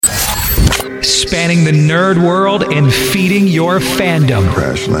Spanning the nerd world and feeding your fandom.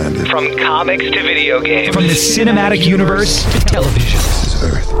 Crash landed. From comics to video games. From the cinematic universe to television. This is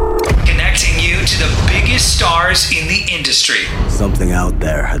Earth. Connecting you to the biggest stars in the industry. Something out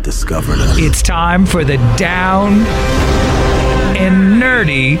there had discovered us. It's time for the Down and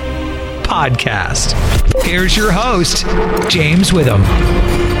Nerdy podcast. Here's your host, James Witham.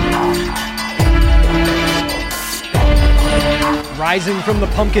 Rising from the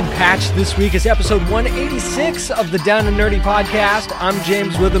pumpkin patch this week is episode 186 of the Down and Nerdy podcast. I'm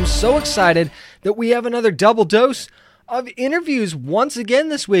James Witham, so excited that we have another double dose of interviews once again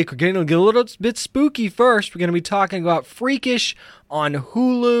this week. We're going to get a little bit spooky first. We're going to be talking about Freakish on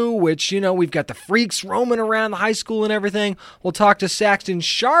Hulu, which, you know, we've got the freaks roaming around the high school and everything. We'll talk to Saxton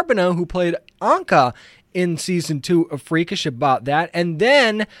Charbonneau, who played Anka in season 2 of Freakish, about that. And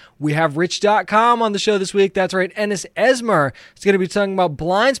then we have Rich.com on the show this week. That's right, Ennis Esmer is going to be talking about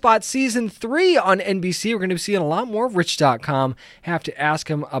Blind Spot season 3 on NBC. We're going to be seeing a lot more of Rich.com. Have to ask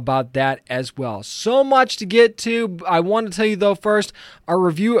him about that as well. So much to get to. I want to tell you, though, first, our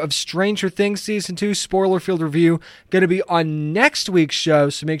review of Stranger Things season 2, spoiler-filled review, going to be on next week's show,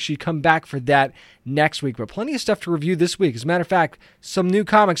 so make sure you come back for that next week. But plenty of stuff to review this week. As a matter of fact, some new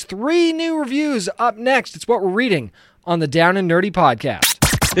comics, 3 new reviews up next. It's what we're reading on the Down and Nerdy podcast.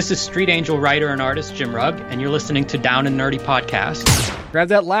 This is Street Angel writer and artist Jim Rugg, and you're listening to Down and Nerdy podcast. Grab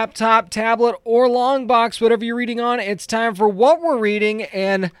that laptop, tablet, or long box, whatever you're reading on. It's time for what we're reading,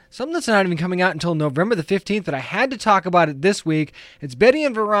 and something that's not even coming out until November the 15th, but I had to talk about it this week. It's Betty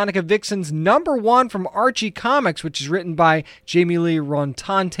and Veronica Vixen's #1 from Archie Comics, which is written by Jamie Lee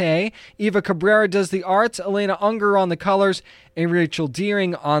Rontante. Eva Cabrera does the arts, Elena Unger on the colors, and Rachel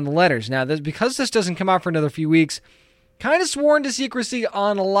Deering on the letters. Now, because this doesn't come out for another few weeks, kind of sworn to secrecy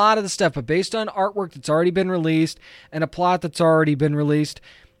on a lot of the stuff, but based on artwork that's already been released and a plot that's already been released,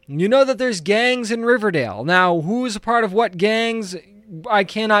 you know that there's gangs in Riverdale. Now, who is a part of what gangs? I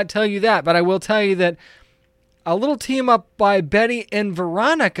cannot tell you that, but I will tell you that a little team up by Betty and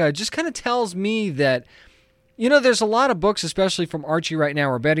Veronica just kind of tells me that, you know, there's a lot of books, especially from Archie right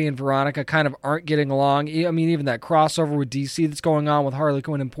now, where Betty and Veronica kind of aren't getting along. I mean, even that crossover with DC that's going on with Harley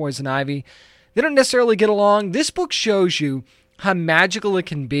Quinn and Poison Ivy, they don't necessarily get along. This book shows you how magical it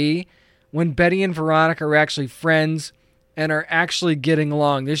can be when Betty and Veronica are actually friends and are actually getting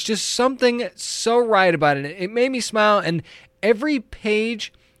along. There's just something so right about it. It made me smile, and every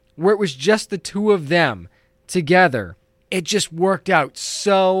page where it was just the two of them together, it just worked out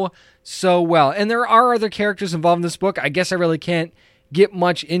so well. And there are other characters involved in this book. I guess I really can't get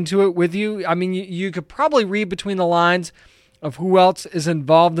much into it with you. I mean, you could probably read between the lines of who else is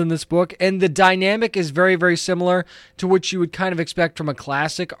involved in this book, and the dynamic is very, very similar to what you would kind of expect from a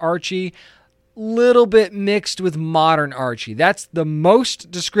classic Archie, little bit mixed with modern Archie. That's the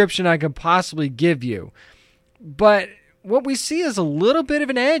most description I could possibly give you. But what we see is a little bit of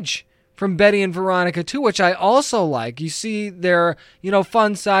an edge from Betty and Veronica too, which I also like. You see their,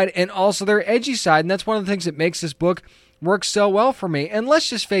 fun side and also their edgy side, and that's one of the things that makes this book works so well for me. And let's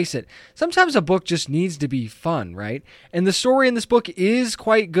just face it, sometimes a book just needs to be fun, right? And the story in this book is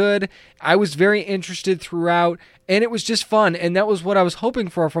quite good. I was very interested throughout, and it was just fun, and that was what I was hoping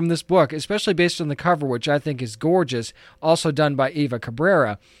for from this book, especially based on the cover, which I think is gorgeous, also done by Eva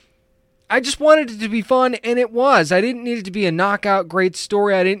Cabrera. I just wanted it to be fun, and it was. I didn't need it to be a knockout great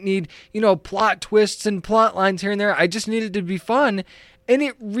story. I didn't need, plot twists and plot lines here and there. I just needed it to be fun. And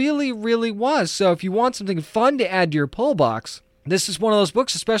it really, really was. So if you want something fun to add to your pull box, this is one of those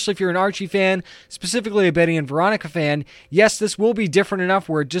books, especially if you're an Archie fan, specifically a Betty and Veronica fan. Yes, this will be different enough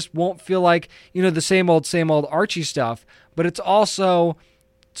where it just won't feel like, the same old Archie stuff. But it's also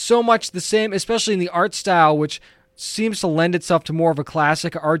so much the same, especially in the art style, which seems to lend itself to more of a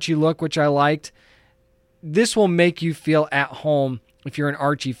classic Archie look, which I liked. This will make you feel at home if you're an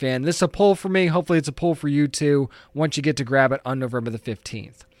Archie fan. This is a pull for me. Hopefully it's a pull for you too once you get to grab it on November the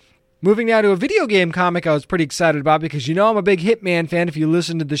 15th. Moving now to a video game comic I was pretty excited about because I'm a big Hitman fan if you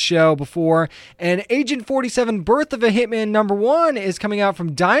listened to the show before. And Agent 47 Birth of a Hitman #1 is coming out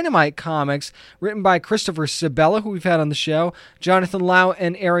from Dynamite Comics, written by Christopher Sabella, who we've had on the show. Jonathan Lau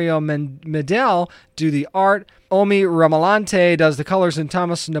and Ariel Medel do the art. Omi Ramalante does the colors, and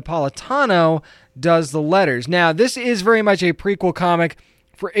Thomas Napolitano does the letters. Now, this is very much a prequel comic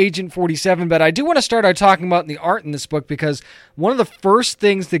for Agent 47, but I do want to start out talking about the art in this book because one of the first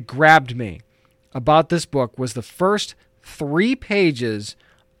things that grabbed me about this book was the first 3 pages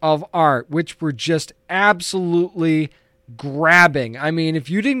of art, which were just absolutely grabbing. I mean, if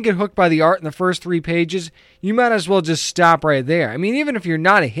you didn't get hooked by the art in the first 3 pages, you might as well just stop right there. I mean, even if you're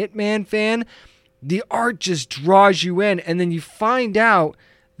not a Hitman fan, the art just draws you in, and then you find out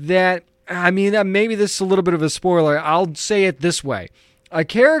that I mean, maybe this is a little bit of a spoiler. I'll say it this way. A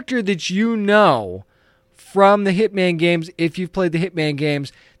character that you know from the Hitman games, if you've played the Hitman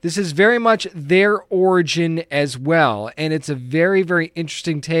games, this is very much their origin as well. And it's a very, very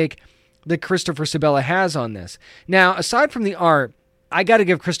interesting take that Christopher Sebela has on this. Now, aside from the art, I got to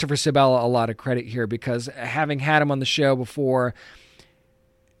give Christopher Sebela a lot of credit here because having had him on the show before,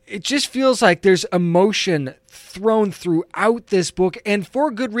 it just feels like there's emotion thrown throughout this book, and for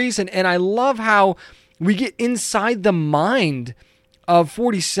good reason. And I love how we get inside the mind of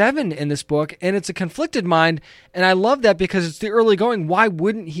 47 in this book, and it's a conflicted mind, and I love that because it's the early going. Why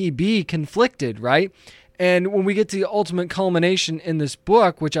wouldn't he be conflicted, right? And when we get to the ultimate culmination in this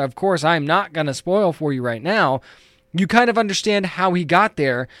book, which of course I'm not going to spoil for you right now, you kind of understand how he got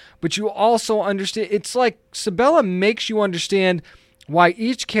there, but you also understand, it's like Sebela makes you understand why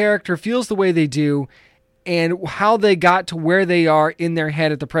each character feels the way they do and how they got to where they are in their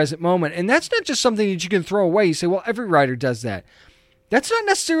head at the present moment. And that's not just something that you can throw away. You say, well, every writer does that. That's not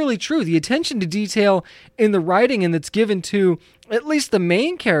necessarily true. The attention to detail in the writing and that's given to at least the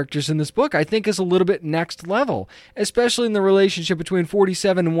main characters in this book, I think is a little bit next level, especially in the relationship between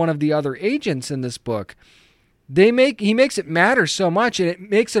 47 and one of the other agents in this book. He makes it matter so much, and it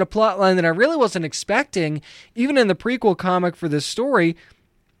makes it a plot line that I really wasn't expecting, even in the prequel comic for this story,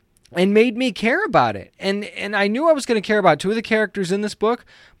 and made me care about it. And I knew I was going to care about two of the characters in this book,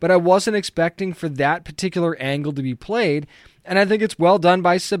 but I wasn't expecting for that particular angle to be played. And I think it's well done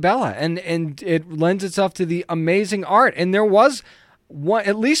by Sebela, and it lends itself to the amazing art. And there was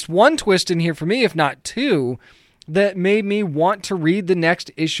at least one twist in here for me, if not two, that made me want to read the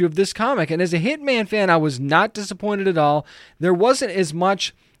next issue of this comic. And as a Hitman fan, I was not disappointed at all. There wasn't as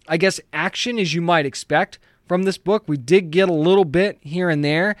much, I guess, action as you might expect from this book. We did get a little bit here and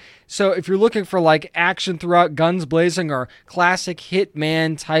there. So if you're looking for like action throughout, guns blazing, or classic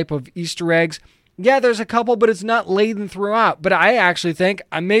Hitman type of Easter eggs, yeah, there's a couple, but it's not laden throughout. But I actually think,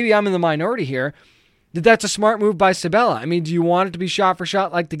 maybe I'm in the minority here, that that's a smart move by Sebela. I mean, do you want it to be shot for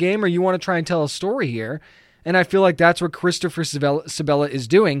shot like the game, or you want to try and tell a story here? And I feel like that's what Christopher Sebela is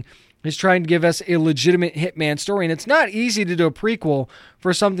doing, is trying to give us a legitimate Hitman story. And it's not easy to do a prequel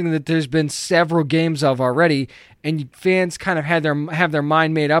for something that there's been several games of already, and fans kind of have their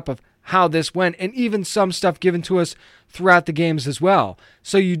mind made up of how this went, and even some stuff given to us throughout the games as well.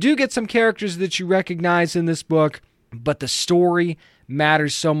 So you do get some characters that you recognize in this book, but the story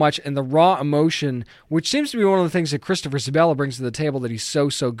matters so much, and the raw emotion, which seems to be one of the things that Christopher Sebela brings to the table that he's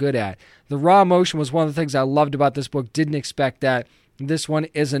so good at. The raw emotion was one of the things I loved about this book. Didn't expect that. This one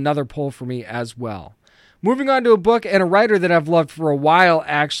is another pull for me as well. Moving on to a book and a writer that I've loved for a while,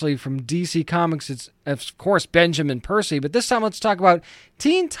 actually, from DC Comics. It's, of course, Benjamin Percy. But this time, let's talk about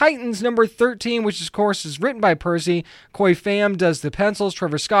Teen Titans number 13, which, of course, is written by Percy. Coy Pham does the pencils.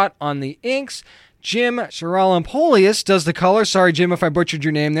 Trevor Scott on the inks. Jim Sharalampolius does the color. Sorry, Jim, if I butchered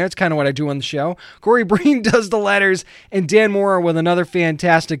your name there. It's kind of what I do on the show. Corey Breen does the letters. And Dan Mora with another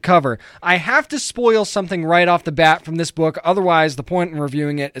fantastic cover. I have to spoil something right off the bat from this book. Otherwise, the point in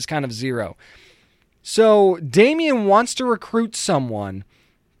reviewing it is kind of zero. So, Damian wants to recruit someone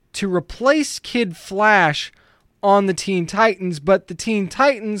to replace Kid Flash on the Teen Titans, but the Teen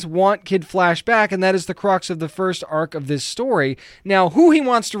Titans want Kid Flash back, and that is the crux of the first arc of this story. Now, who he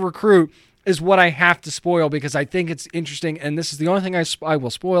wants to recruit is what I have to spoil because I think it's interesting, and this is the only thing I will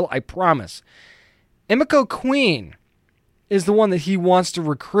spoil, I promise. Emiko Queen is the one that he wants to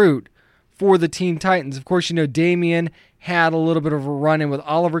recruit for the Teen Titans. Of course, you know, Damian had a little bit of a run-in with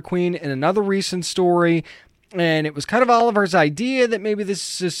Oliver Queen in another recent story, and it was kind of Oliver's idea that maybe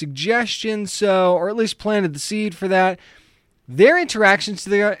this is a suggestion, or at least planted the seed for that. Their interactions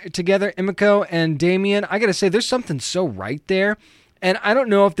together, Emiko and Damian, I gotta say, there's something so right there, and I don't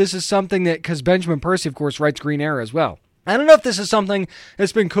know if this is something that, because Benjamin Percy, of course, writes Green Arrow as well. I don't know if this is something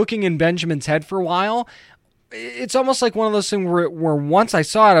that's been cooking in Benjamin's head for a while. It's almost like one of those things where once I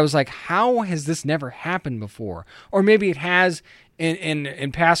saw it, I was like, how has this never happened before? Or maybe it has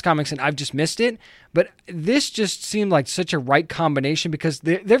in past comics and I've just missed it. But this just seemed like such a right combination because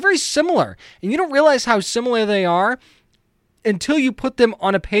they're very similar. And you don't realize how similar they are until you put them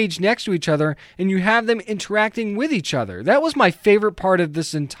on a page next to each other and you have them interacting with each other. That was my favorite part of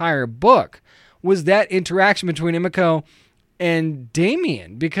this entire book, was that interaction between Emiko and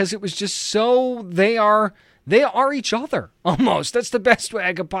Damian, because it was just so they are each other, almost. That's the best way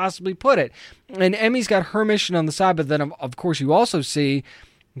I could possibly put it. And Emmy's got her mission on the side, but then, of course, you also see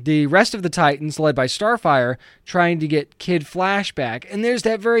the rest of the Titans, led by Starfire, trying to get Kid Flash back. And there's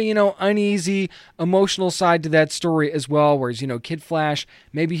that very, uneasy, emotional side to that story as well, whereas, Kid Flash,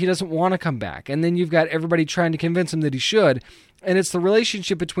 maybe he doesn't want to come back. And then you've got everybody trying to convince him that he should. And it's the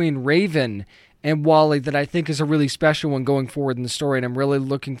relationship between Raven and Wally that I think is a really special one going forward in the story, and I'm really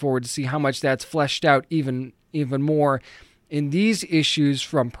looking forward to see how much that's fleshed out even more in these issues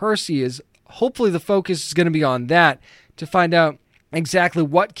from Percy. Is hopefully the focus is going to be on that to find out exactly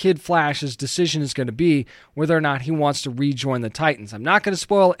what Kid Flash's decision is going to be, whether or not he wants to rejoin the Titans. I'm not going to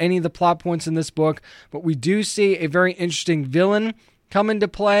spoil any of the plot points in this book, but we do see a very interesting villain come into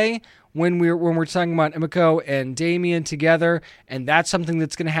play when we're talking about Emiko and Damian together, and that's something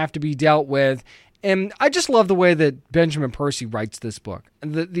that's going to have to be dealt with. And I just love the way that Benjamin Percy writes this book.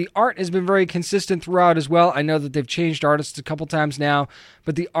 The art has been very consistent throughout as well. I know that they've changed artists a couple times now,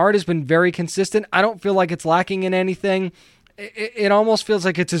 but the art has been very consistent. I don't feel like it's lacking in anything. It almost feels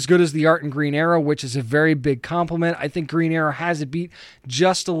like it's as good as the art in Green Arrow, which is a very big compliment. I think Green Arrow has it beat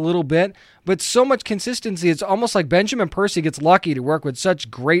just a little bit, but so much consistency. It's almost like Benjamin Percy gets lucky to work with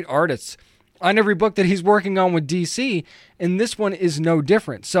such great artists on every book that he's working on with DC, and this one is no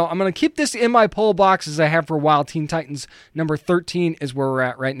different. So I'm going to keep this in my poll box as I have for a while. Teen Titans number 13 is where we're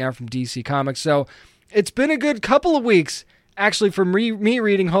at right now from DC Comics. So it's been a good couple of weeks, actually, for me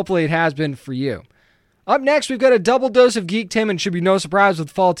reading. Hopefully it has been for you. Up next, we've got a double dose of Geek Tim, and should be no surprise with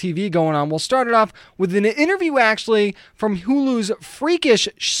fall TV going on. We'll start it off with an interview, actually, from Hulu's freakish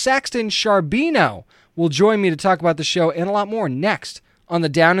Saxton Charbonneau. Will join me to talk about the show and a lot more next on the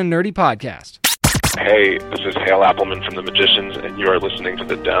Down and Nerdy podcast. Hey, this is Hale Appleman from The Magicians, and you are listening to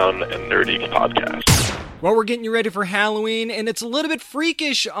the Down and Nerdy podcast. Well, we're getting you ready for Halloween, and it's a little bit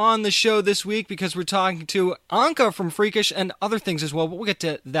freakish on the show this week because we're talking to Anka from Freakish and other things as well, but we'll get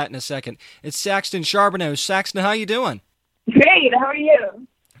to that in a second. It's Saxton Charbonneau. Saxton, how you doing? Great, how are you?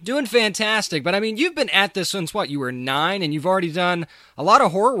 Doing fantastic, but I mean, you've been at this since, you were 9, and you've already done a lot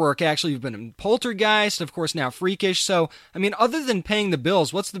of horror work, actually. You've been in Poltergeist, of course, now Freakish, so, I mean, other than paying the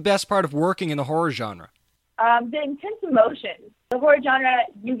bills, what's the best part of working in the horror genre? The intense emotions. The horror genre,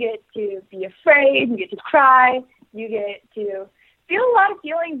 you get to be afraid, you get to cry, you get to feel a lot of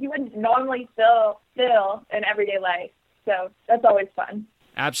feelings you wouldn't normally feel in everyday life. So that's always fun.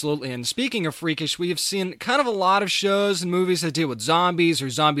 Absolutely. And speaking of Freakish, we have seen kind of a lot of shows and movies that deal with zombies or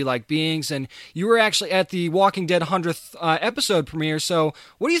zombie-like beings, and you were actually at the Walking Dead 100th episode premiere, so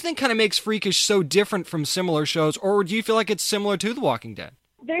what do you think kind of makes Freakish so different from similar shows, or do you feel like it's similar to The Walking Dead?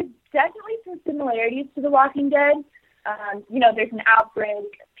 There's definitely some similarities to The Walking Dead. There's an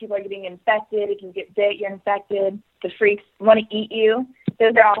outbreak, people are getting infected, if you get bit, you're infected, the freaks want to eat you.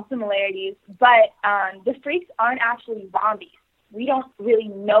 Those are all similarities, but the freaks aren't actually zombies. We don't really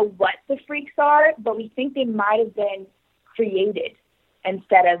know what the freaks are, but we think they might have been created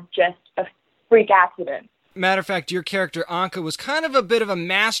instead of just a freak accident. Matter of fact, your character, Anka, was kind of a bit of a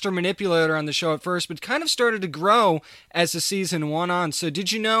master manipulator on the show at first, but kind of started to grow as the season went on. So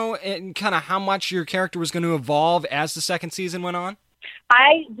did you know kind of how much your character was going to evolve as the second season went on?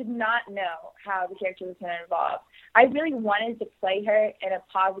 I did not know how the character was going to evolve. I really wanted to play her in a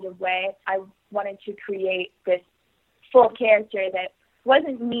positive way. I wanted to create this full character that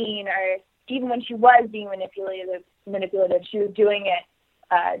wasn't mean, or even when she was being manipulative, she was doing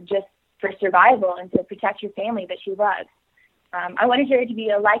it just for survival and to protect her family that she loves. I wanted her to be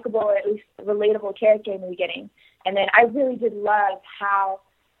a likable or at least relatable character in the beginning. And then I really did love how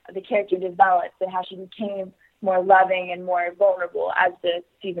the character developed and how she became more loving and more vulnerable as the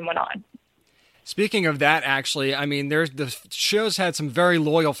season went on. Speaking of that, actually, I mean, the show's had some very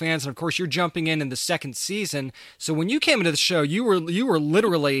loyal fans, and of course, you're jumping in the second season. So when you came into the show, you were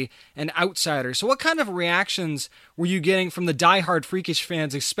literally an outsider. So what kind of reactions were you getting from the diehard Freakish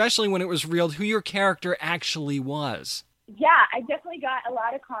fans, especially when it was revealed who your character actually was? Yeah, I definitely got a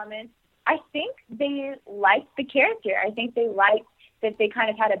lot of comments. I think they liked the character. I think they liked that they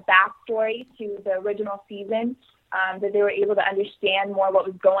kind of had a backstory to the original season. That they were able to understand more what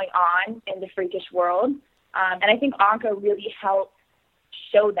was going on in the Freakish world. And I think Anka really helped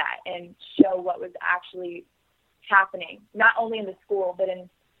show that and show what was actually happening, not only in the school, but in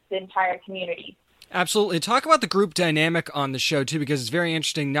the entire community. Absolutely. Talk about the group dynamic on the show, too, because it's very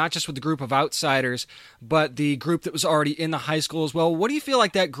interesting, not just with the group of outsiders, but the group that was already in the high school as well. What do you feel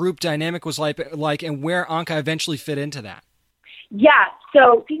like that group dynamic was like and where Anka eventually fit into that? Yeah,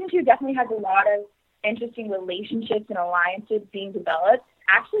 so Season 2 definitely has a lot of interesting relationships and alliances being developed,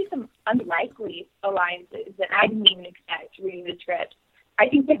 actually some unlikely alliances that I didn't even expect reading the script. I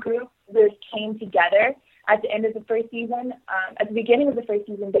think the group really came together at the end of the first season. At the beginning of the first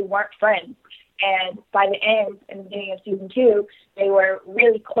season, they weren't friends. And by the end, in the beginning of Season 2, they were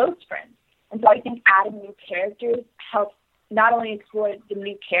really close friends. And so I think adding new characters helps not only explore the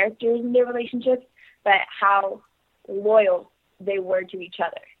new characters and their relationships, but how loyal they were to each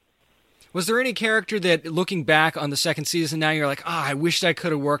other. Was there any character that, looking back on the second season now, you're like, I wished I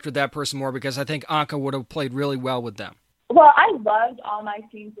could have worked with that person more because I think Anka would have played really well with them? Well, I loved all my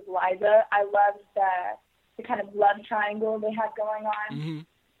scenes with Liza. I loved the kind of love triangle they had going on. Mm-hmm.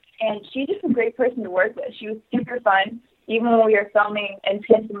 And she's just a great person to work with. She was super fun. Even when we were filming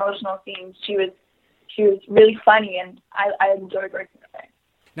intense emotional scenes, she was really funny, and I enjoyed working with her.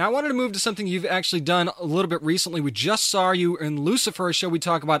 Now, I wanted to move to something you've actually done a little bit recently. We just saw you in Lucifer, a show we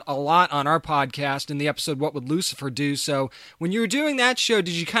talk about a lot on our podcast in the episode, What Would Lucifer Do? So when you were doing that show,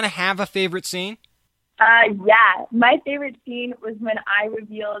 did you kind of have a favorite scene? Yeah. My favorite scene was when I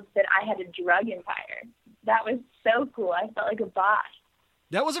revealed that I had a drug empire. That was so cool. I felt like a boss.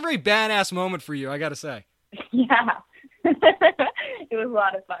 That was a very badass moment for you, I got to say. Yeah. It was a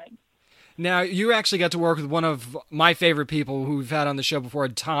lot of fun. Now, you actually got to work with one of my favorite people who we've had on the show before,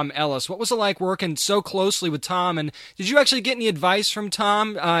 Tom Ellis. What was it like working so closely with Tom? And did you actually get any advice from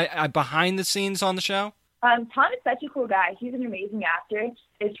Tom behind the scenes on the show? Tom is such a cool guy. He's an amazing actor.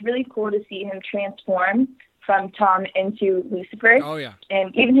 It's really cool to see him transform from Tom into Lucifer. Oh, yeah.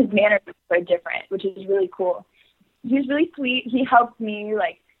 And even his manners are different, which is really cool. He's really sweet. He helped me,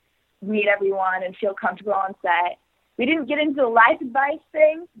 meet everyone and feel comfortable on set. We didn't get into the life advice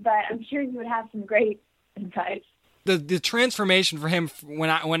thing, but I'm sure he would have some great advice. The transformation for him,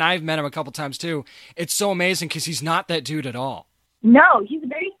 when I've met him a couple times too, it's so amazing because he's not that dude at all. No, he's a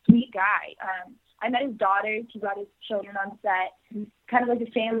very sweet guy. I met his daughters. He brought his children on set. He's kind of like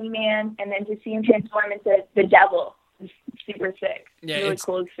a family man, and then to see him transform into the devil was super sick. Yeah, really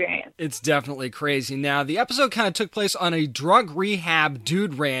cool experience. It's definitely crazy. Now, the episode kind of took place on a drug rehab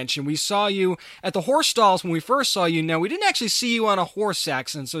dude ranch, and we saw you at the horse stalls when we first saw you. Now, we didn't actually see you on a horse,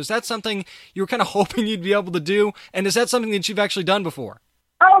 Saxon, so is that something you were kind of hoping you'd be able to do? And is that something that you've actually done before?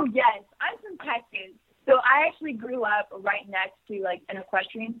 Oh, yes. I'm from Texas, so I actually grew up right next to, an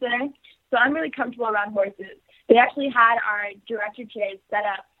equestrian center, so I'm really comfortable around horses. They actually had our director chairs set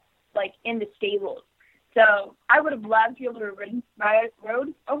up, in the stables. So I would have loved to be able to ride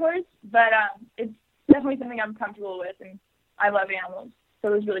a horse, but it's definitely something I'm comfortable with, and I love animals,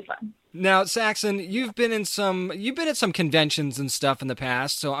 so it was really fun. Now, Saxon, you've been at some conventions and stuff in the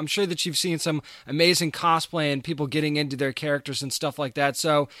past, so I'm sure that you've seen some amazing cosplay and people getting into their characters and stuff like that.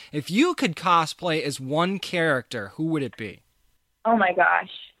 So if you could cosplay as one character, who would it be? Oh my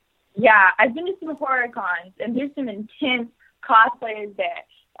gosh. Yeah, I've been to some horror cons, and there's some intense cosplayers there.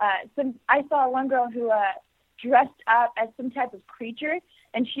 I saw one girl who dressed up as some type of creature,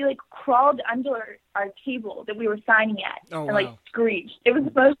 and she crawled under our table that we were signing at and screeched. It was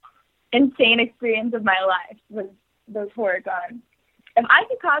the most insane experience of my life, was those horror cons. If I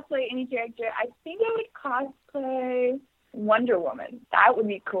could cosplay any character, I think I would cosplay Wonder Woman. That would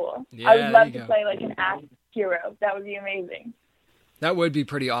be cool. Yeah, I would love to play an action hero. That would be amazing. That would be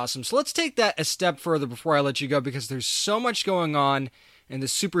pretty awesome. So let's take that a step further before I let you go, because there's so much going on in the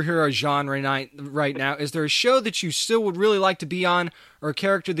superhero genre right now. Is there a show that you still would really like to be on, or a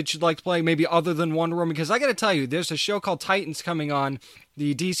character that you'd like to play, maybe other than Wonder Woman? Because I got to tell you, there's a show called Titans coming on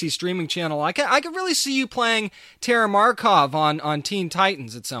the DC streaming channel. I could really see you playing Tara Markov on Teen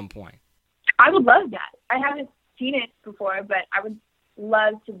Titans at some point. I would love that. I haven't seen it before, but I would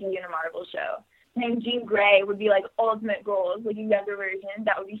love to be in a Marvel show. And Jean Grey would be ultimate goals, a younger version.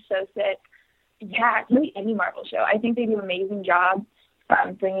 That would be so sick. Yeah, really any Marvel show. I think they do an amazing job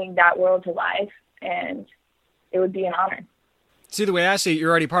bringing that world to life, and it would be an honor. See, the way I see it, you're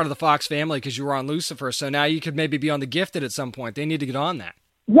already part of the Fox family because you were on Lucifer, so now you could maybe be on The Gifted at some point. They need to get on that.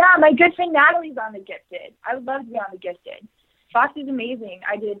 Yeah, my good friend Natalie's on The Gifted. I would love to be on The Gifted. Fox is amazing.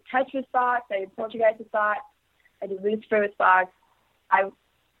 I did Touch with Fox. I did Poltergeist with Fox. I did Lucifer with Fox. I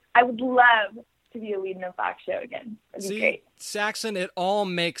would love to be a lead in a Fox show again. That'd be great. Saxon, it all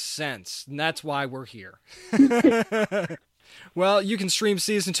makes sense, and that's why we're here. Well, you can stream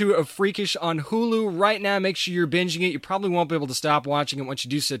Season 2 of Freakish on Hulu right now. Make sure you're binging it. You probably won't be able to stop watching it once you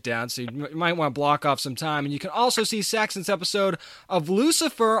do sit down, so you might want to block off some time. And you can also see Saxon's episode of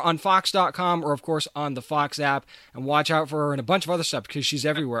Lucifer on Fox.com or, of course, on the Fox app. And watch out for her and a bunch of other stuff because she's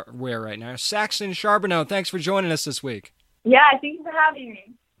everywhere right now. Saxon Charbonneau, thanks for joining us this week. Yeah, thank you for having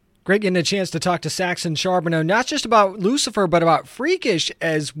me. Great getting a chance to talk to Saxon Charbonneau, not just about Lucifer, but about Freakish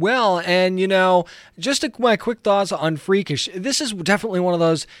as well. And, just my quick thoughts on Freakish. This is definitely one of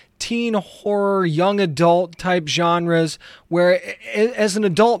those teen horror, young adult type genres where as an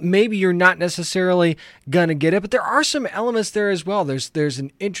adult, maybe you're not necessarily going to get it, but there are some elements there as well. There's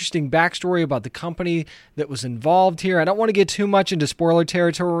an interesting backstory about the company that was involved here. I don't want to get too much into spoiler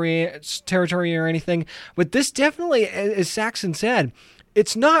territory or anything, but this definitely, as Saxon said,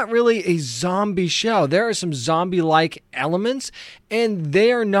 it's not really a zombie show. There are some zombie-like elements, and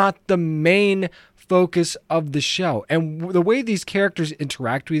they are not the main focus of the show. And the way these characters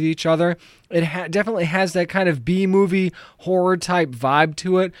interact with each other, it definitely has that kind of B-movie horror type vibe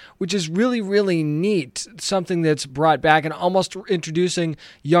to it, which is really, really neat. Something that's brought back and almost introducing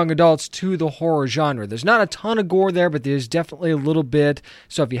young adults to the horror genre. There's not a ton of gore there, but there's definitely a little bit.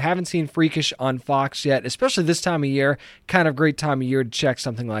 So if you haven't seen Freakish on Fox yet, especially this time of year, kind of great time of year to check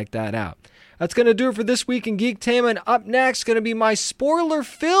something like that out. That's going to do it for this week in Geektainment. Up next, going to be my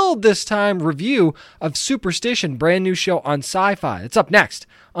spoiler-filled, this time, review of Superstition, brand new show on Sci-Fi. It's up next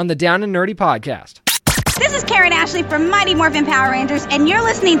on the Down and Nerdy podcast. This is Karen Ashley from Mighty Morphin Power Rangers, and you're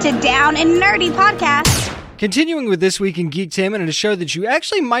listening to Down and Nerdy podcast. Continuing with This Week in Geektainment, and a show that you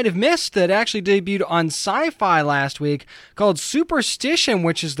actually might have missed that actually debuted on Sci-Fi last week called Superstition,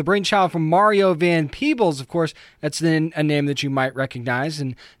 which is the brainchild from Mario Van Peebles. Of course, that's a name that you might recognize.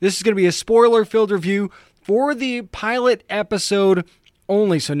 And this is going to be a spoiler-filled review for the pilot episode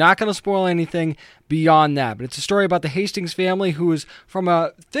only, so not going to spoil anything beyond that. But it's a story about the Hastings family who is from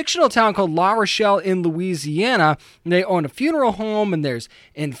a fictional town called La Rochelle in Louisiana. And they own a funeral home, and there's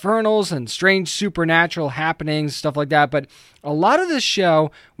infernals and strange supernatural happenings, stuff like that. But a lot of this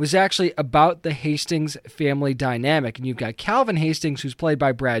show was actually about the Hastings family dynamic. And you've got Calvin Hastings, who's played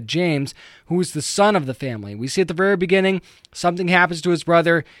by Brad James, who is the son of the family. We see at the very beginning, something happens to his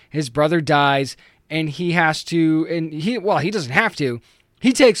brother dies, and he has to, and he doesn't have to,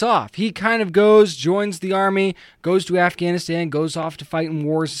 he takes off. He kind of joins the army, goes to Afghanistan, goes off to fight in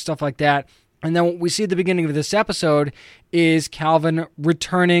wars and stuff like that. And then what we see at the beginning of this episode is Calvin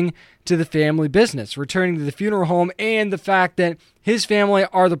returning to the family business, returning to the funeral home, and the fact that his family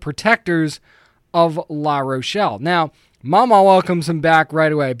are the protectors of La Rochelle. Now, Mama welcomes him back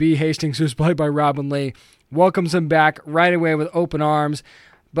right away. B. Hastings, who's played by Robin Lee, welcomes him back right away with open arms.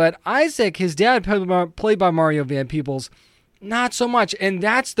 But Isaac, his dad, played by Mario Van Peebles, not so much. And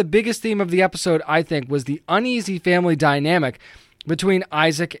that's the biggest theme of the episode, I think, was the uneasy family dynamic between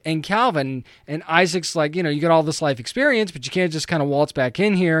Isaac and Calvin. And Isaac's like, you get all this life experience, but you can't just kind of waltz back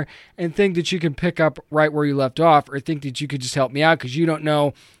in here and think that you can pick up right where you left off, or think that you could just help me out because you don't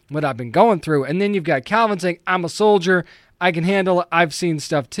know what I've been going through. And then you've got Calvin saying, I'm a soldier, I can handle it, I've seen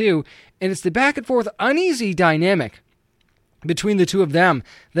stuff too. And it's the back and forth uneasy dynamic between the two of them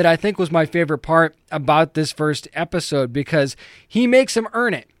that I think was my favorite part about this first episode, because he makes him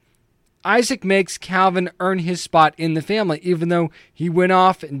earn it. Isaac makes Calvin earn his spot in the family, even though he went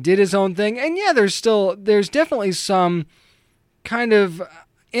off and did his own thing. And yeah, there's definitely some kind of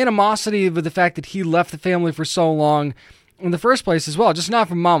animosity with the fact that he left the family for so long in the first place as well, just not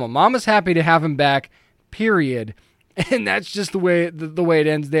from Mama. Mama's happy to have him back, period. And that's just the way it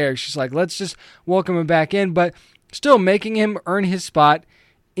ends there. She's like, let's just welcome him back in, but still making him earn his spot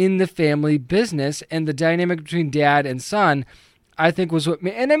in the family business. And the dynamic between dad and son, I think, was what...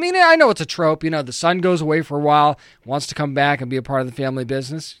 And I mean, I know it's a trope. The son goes away for a while, wants to come back and be a part of the family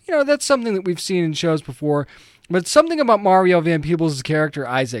business. That's something that we've seen in shows before. But something about Mario Van Peebles' character,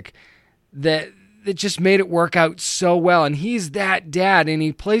 Isaac, that just made it work out so well. And he's that dad, and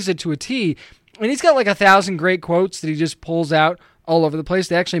he plays it to a T. And he's got like 1,000 great quotes that he just pulls out all over the place.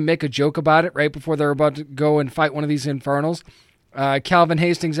 They actually make a joke about it right before they're about to go and fight one of these infernals. Calvin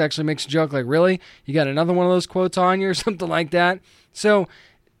Hastings actually makes a joke like, really? You got another one of those quotes on you or something like that? So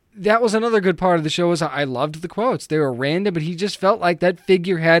that was another good part of the show, was I loved the quotes. They were random, but he just felt like that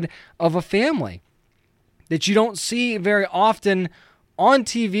figurehead of a family that you don't see very often on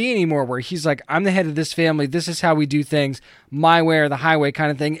TV anymore, where he's like, I'm the head of this family, this is how we do things, my way or the highway kind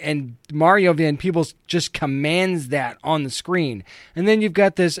of thing. And Mario Van Peebles just commands that on the screen. And then you've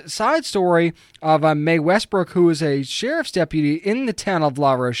got this side story of Mae Westbrook, who is a sheriff's deputy in the town of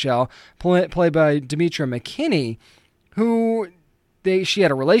La Rochelle, played by Demetra McKinney, who... She had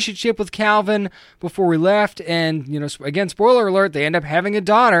a relationship with Calvin before we left, and, again, spoiler alert, they end up having a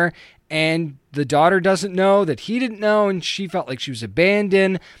daughter, and the daughter doesn't know that he didn't know, and she felt like she was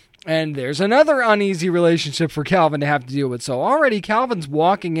abandoned, and there's another uneasy relationship for Calvin to have to deal with. So already Calvin's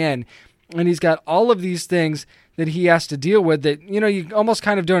walking in, and he's got all of these things that he has to deal with that, you almost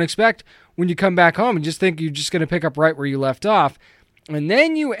kind of don't expect when you come back home and just think you're just going to pick up right where you left off. And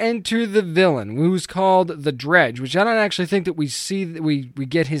then you enter the villain, who's called the Dredge, which I don't actually think that we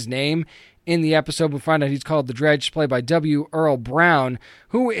get his name in the episode. We find out he's called the Dredge, played by W. Earl Brown,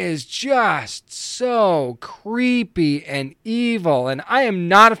 who is just so creepy and evil. And I am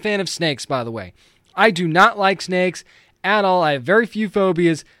not a fan of snakes, by the way. I do not like snakes at all. I have very few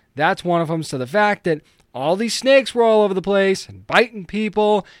phobias. That's one of them. So the fact that all these snakes were all over the place and biting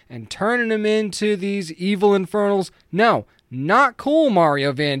people and turning them into these evil infernals, no. Not cool,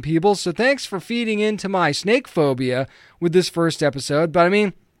 Mario Van Peebles, so thanks for feeding into my snake phobia with this first episode. But I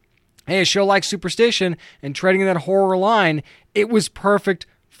mean, hey, a show like Superstition and treading that horror line, it was perfect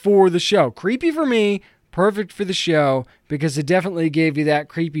for the show. Creepy for me, perfect for the show, because it definitely gave you that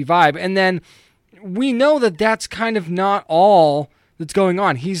creepy vibe. And then we know that that's kind of not all that's going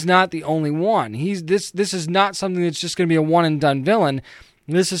on. He's not the only one. This is not something that's just going to be a one-and-done villain.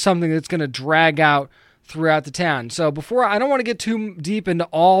 This is something that's going to drag out throughout the town. So I don't want to get too deep into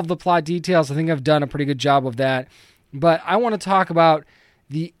all of the plot details. I think I've done a pretty good job of that. But I want to talk about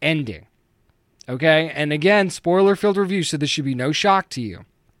the ending. Okay? And again, spoiler-filled review, so this should be no shock to you.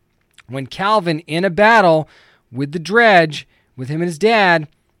 When Calvin, in a battle with the Dredge, with him and his dad,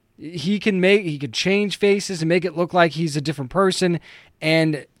 he could change faces and make it look like he's a different person.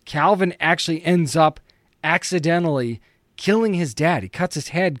 And Calvin actually ends up accidentally killing his dad. He cuts his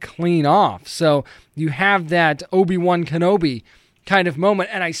head clean off. So you have that Obi-Wan Kenobi kind of moment.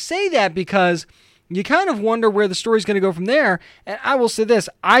 And I say that because you kind of wonder where the story's going to go from there. And I will say this,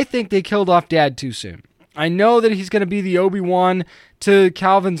 I think they killed off Dad too soon. I know that he's going to be the Obi-Wan to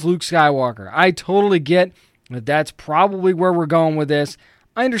Calvin's Luke Skywalker. I totally get that that's probably where we're going with this.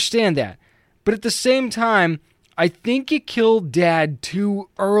 I understand that. But at the same time, I think it killed Dad too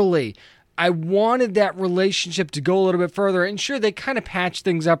early. I wanted that relationship to go a little bit further. And sure, they kind of patched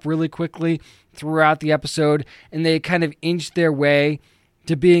things up really quickly throughout the episode, and they kind of inched their way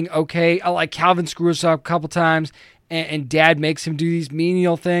to being okay. Like Calvin screws up a couple times, and Dad makes him do these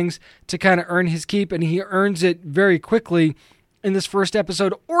menial things to kind of earn his keep, and he earns it very quickly in this first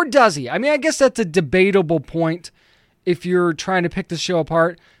episode. Or does he? I mean, I guess that's a debatable point if you're trying to pick the show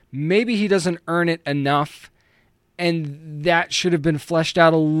apart. Maybe he doesn't earn it enough, and that should have been fleshed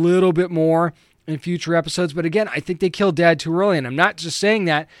out a little bit more in future episodes. But again, I think they killed Dad too early, and I'm not just saying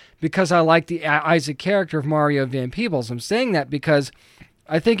that because I like the Isaac character of Mario Van Peebles. I'm saying that because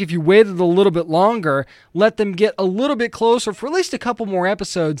I think if you waited a little bit longer, let them get a little bit closer for at least a couple more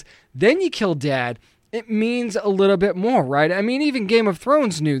episodes, then you kill Dad, it means a little bit more, right? I mean, even Game of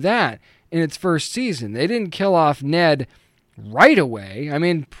Thrones knew that in its first season. They didn't kill off Ned right away. I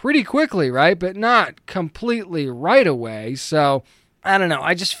mean, pretty quickly, right? But not completely right away. So, I don't know.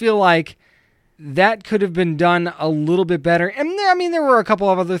 I just feel like that could have been done a little bit better. And there were a couple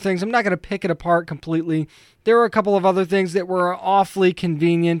of other things. I'm not going to pick it apart completely. There were a couple of other things that were awfully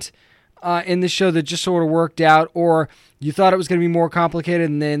convenient in the show that just sort of worked out, or you thought it was going to be more complicated,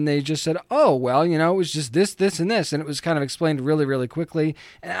 and then they just said, oh, well, it was just this, this, and this, and it was kind of explained really, really quickly,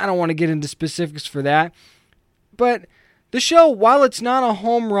 and I don't want to get into specifics for that. But the show, while it's not a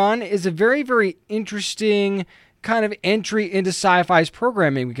home run, is a very, very interesting kind of entry into sci-fi's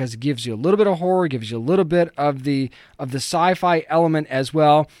programming because it gives you a little bit of horror, gives you a little bit of the sci-fi element as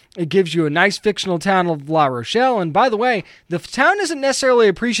well. It gives you a nice fictional town of La Rochelle, and by the way, the town isn't necessarily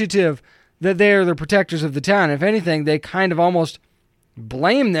appreciative that they are the protectors of the town. If anything, they kind of almost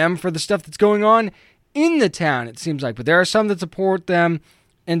blame them for the stuff that's going on in the town, it seems like. But there are some that support them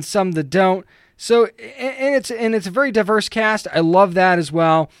and some that don't. So, and it's a very diverse cast. I love that as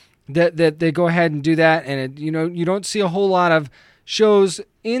well. That they go ahead and do that, and you don't see a whole lot of shows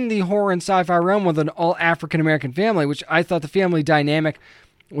in the horror and sci-fi realm with an all African-American family, which I thought the family dynamic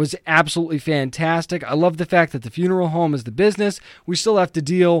was absolutely fantastic. I love the fact that the funeral home is the business. We still have to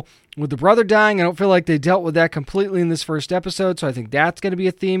deal with the brother dying. I don't feel like they dealt with that completely in this first episode, so I think that's going to be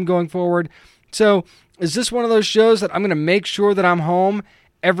a theme going forward. So is this one of those shows that I'm going to make sure that I'm home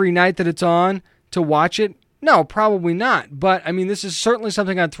every night that it's on to watch it? No, probably not. But, I mean, this is certainly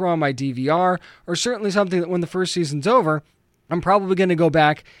something I'd throw on my DVR, or certainly something that when the first season's over, I'm probably going to go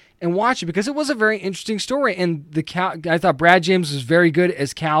back and watch it because it was a very interesting story. And I thought Brad James was very good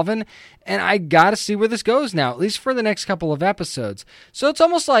as Calvin, and I got to see where this goes now, at least for the next couple of episodes. So it's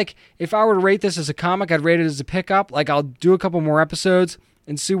almost like if I were to rate this as a comic, I'd rate it as a pickup. Like, I'll do a couple more episodes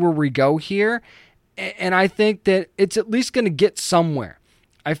and see where we go here. And I think that it's at least going to get somewhere.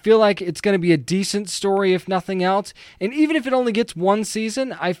 I feel like it's going to be a decent story, if nothing else. And even if it only gets one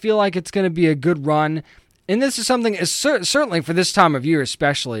season, I feel like it's going to be a good run. And this is something, certainly for this time of year,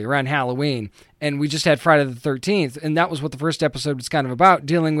 especially around Halloween. And we just had Friday the 13th, and that was what the first episode was kind of about,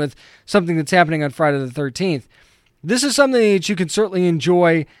 dealing with something that's happening on Friday the 13th. This is something that you can certainly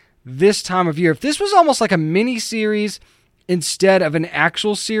enjoy this time of year. If this was almost like a mini-series instead of an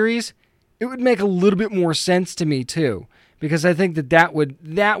actual series, it would make a little bit more sense to me, too. Because I think that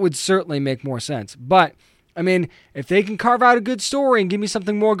would certainly make more sense. But, I mean, if they can carve out a good story and give me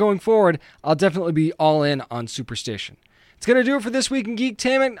something more going forward, I'll definitely be all in on Superstition. It's going to do it for this week in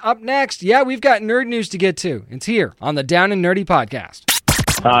Geektainment. Up next, we've got nerd news to get to. It's here on the Down and Nerdy podcast.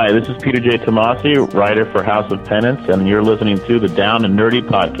 Hi, this is Peter J. Tomasi, writer for House of Penance, and you're listening to the Down and Nerdy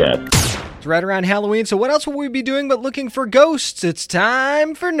Podcast. It's right around Halloween, so what else will we be doing but looking for ghosts? It's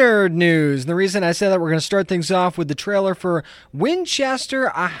time for Nerd News. And the reason I say that, we're going to start things off with the trailer for Winchester,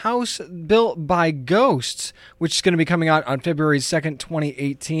 A House Built by Ghosts, which is going to be coming out on February 2nd,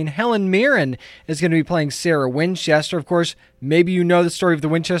 2018. Helen Mirren is going to be playing Sarah Winchester. Of course, maybe you know the story of the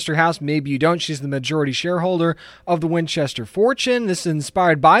Winchester house, maybe you don't. She's the majority shareholder of the Winchester fortune. This is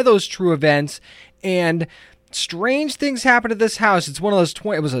inspired by those true events, and strange things happen at this house. It's one of those,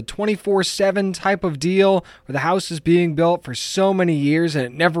 it was a 24/7 type of deal where the house is being built for so many years and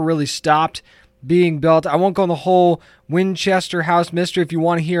it never really stopped being built. I won't go on the whole Winchester house mystery. If you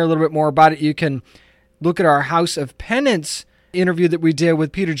want to hear a little bit more about it, you can look at our House of Penance interview that we did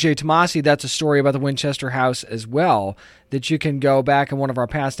with Peter J. Tomasi. That's a story about the Winchester house as well, that you can go back in one of our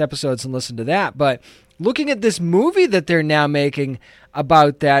past episodes and listen to that. But looking at this movie that they're now making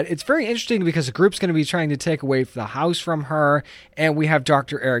about that, it's very interesting because the group's going to be trying to take away the house from her, and we have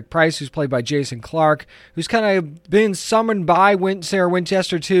Dr. Eric Price, who's played by Jason Clarke, who's kind of been summoned by Sarah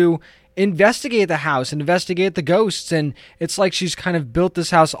Winchester to investigate the house, investigate the ghosts, and it's like she's kind of built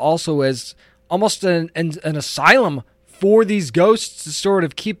this house also as almost an asylum for these ghosts to sort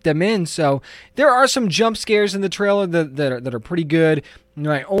of keep them in. So there are some jump scares in the trailer that are pretty good. You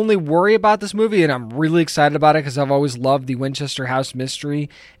know, I only worry about this movie, and I'm really excited about it because I've always loved the Winchester house mystery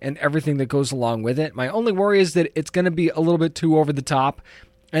and everything that goes along with it. My only worry is that it's going to be a little bit too over the top,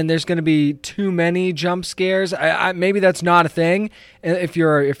 and there's going to be too many jump scares. Maybe that's not a thing. If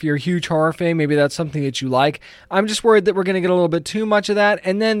you're a huge horror fan, maybe that's something that you like. I'm just worried that we're going to get a little bit too much of that.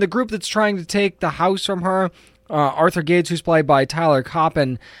 And then the group that's trying to take the house from her, Arthur Gates, who's played by Tyler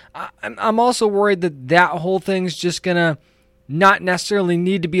Coppen, I'm also worried that whole thing's just going to not necessarily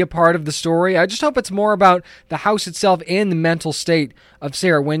need to be a part of the story. I just hope it's more about the house itself and the mental state of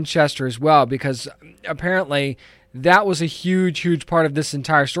Sarah Winchester as well, because apparently that was a huge part of this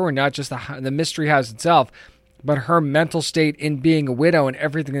entire story, not just the mystery house itself, but her mental state in being a widow and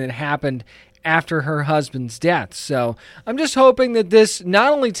everything that happened after her husband's death. So I'm just hoping that this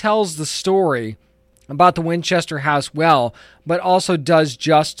not only tells the story about the Winchester house well, but also does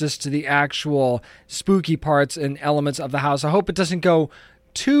justice to the actual spooky parts and elements of the house. I hope it doesn't go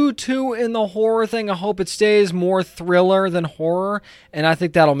too in the horror thing. I hope it stays more thriller than horror, and I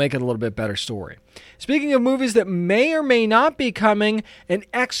think that'll make it a little bit better story. Speaking of movies that may or may not be coming, an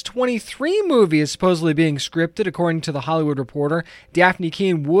X-23 movie is supposedly being scripted, according to The Hollywood Reporter. Daphne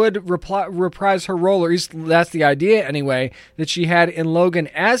Keane would reprise her role, or at least that's the idea anyway, that she had in Logan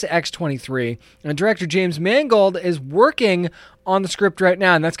as X-23. And director James Mangold is working on the script right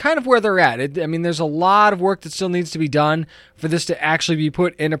now, and that's kind of where they're at. There's a lot of work that still needs to be done for this to actually be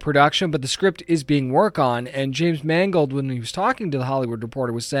put into production, but the script is being worked on, and James Mangold, when he was talking to The Hollywood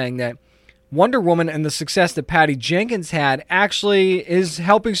Reporter, was saying that Wonder Woman and the success that Patty Jenkins had actually is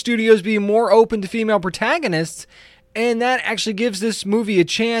helping studios be more open to female protagonists, and that actually gives this movie a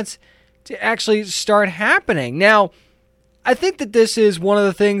chance to actually start happening. Now, I think that this is one of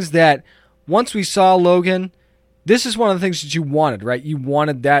the things that once we saw Logan, this is one of the things that you wanted, right? You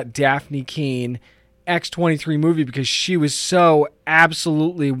wanted that Daphne Keane X-23 movie because she was so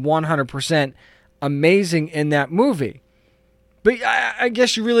absolutely 100% amazing in that movie. But I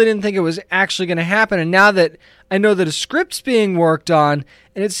guess you really didn't think it was actually going to happen. And now that I know that a script's being worked on,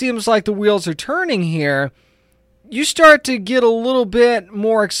 and it seems like the wheels are turning here, you start to get a little bit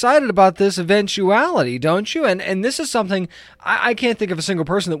more excited about this eventuality, don't you? And this is something, I can't think of a single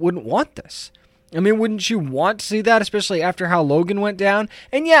person that wouldn't want this. I mean, wouldn't you want to see that, especially after how Logan went down?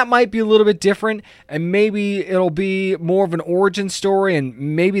 And yeah, it might be a little bit different, and maybe it'll be more of an origin story, and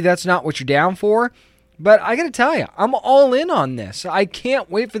maybe that's not what you're down for. But I got to tell you, I'm all in on this. I can't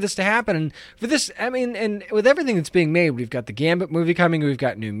wait for this to happen. And for this, and with everything that's being made, we've got the Gambit movie coming. We've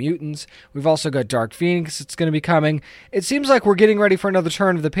got New Mutants. We've also got Dark Phoenix that's going to be coming. It seems like we're getting ready for another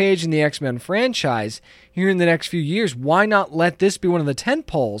turn of the page in the X-Men franchise here in the next few years. Why not let this be one of the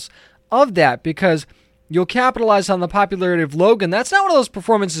tentpoles of that? Because you'll capitalize on the popularity of Logan. That's not one of those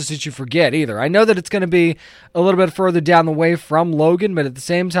performances that you forget either. I know that it's going to be a little bit further down the way from Logan, but at the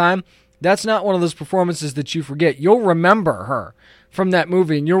same time, that's not one of those performances that you forget. You'll remember her from that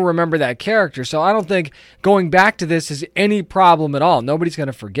movie, and you'll remember that character. So I don't think going back to this is any problem at all. Nobody's going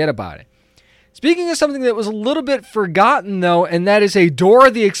to forget about it. Speaking of something that was a little bit forgotten, though, and that is a Dora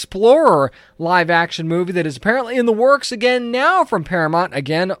the Explorer live-action movie that is apparently in the works again now from Paramount,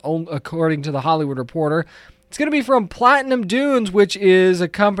 again, according to The Hollywood Reporter. It's going to be from Platinum Dunes, which is a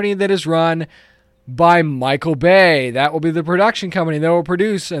company that has run by Michael Bay. That will be the production company that will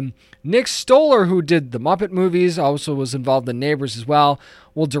produce. And Nick Stoller, who did the Muppet movies, also was involved in Neighbors as well,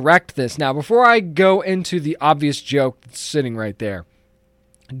 will direct this. Now, before I go into the obvious joke that's sitting right there,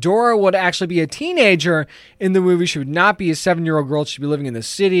 Dora would actually be a teenager in the movie. She would not be a 7-year-old girl. She'd be living in the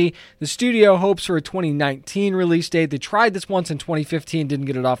city. The studio hopes for a 2019 release date. They tried this once in 2015, didn't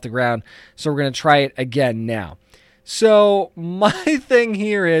get it off the ground, so we're going to try it again now. So my thing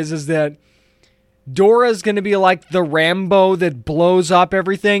here is that Dora's going to be like the Rambo that blows up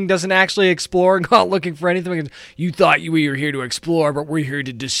everything, doesn't actually explore and go out looking for anything. You thought we were here to explore, but we're here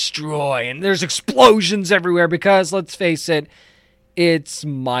to destroy. And there's explosions everywhere because, let's face it, it's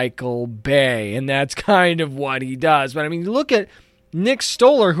Michael Bay, and that's kind of what he does. But I mean, look at Nick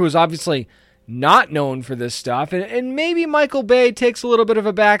Stoller, who is obviously not known for this stuff, and maybe Michael Bay takes a little bit of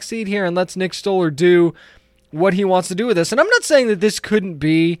a backseat here and lets Nick Stoller do what he wants to do with this. And I'm not saying that this couldn't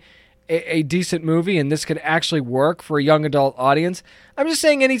be a decent movie and this could actually work for a young adult audience. I'm just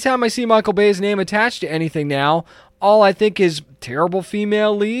saying anytime I see Michael Bay's name attached to anything now, all I think is terrible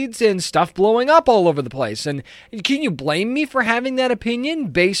female leads and stuff blowing up all over the place. And can you blame me for having that opinion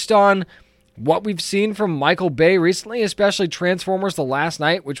based on what we've seen from Michael Bay recently, especially Transformers The Last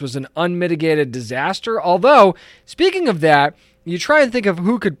Knight, which was an unmitigated disaster? Although, speaking of that, you try and think of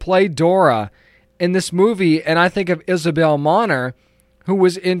who could play Dora in this movie, and I think of Isabel Moner, who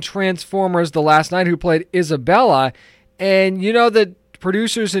was in Transformers The Last Knight, who played Isabella. And you know that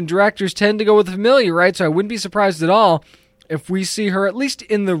producers and directors tend to go with the familiar, right? So I wouldn't be surprised at all if we see her at least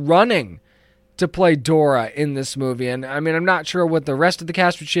in the running to play Dora in this movie. And I mean, I'm not sure what the rest of the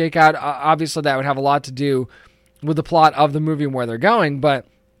cast would shake out. Obviously, that would have a lot to do with the plot of the movie and where they're going. But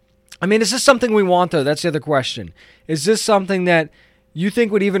I mean, is this something we want, though? That's the other question. Is this something that you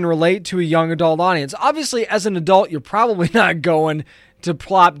think would even relate to a young adult audience? Obviously, as an adult, you're probably not going to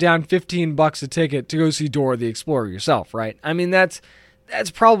plop down $15 a ticket to go see Dora the Explorer yourself, right? I mean, that's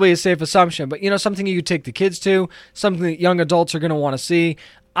probably a safe assumption, but, you know, something you could take the kids to, something that young adults are going to want to see.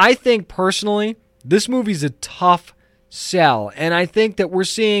 I think, personally, this movie's a tough sell, and I think that we're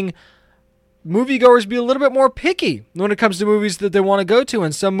seeing moviegoers be a little bit more picky when it comes to movies that they want to go to,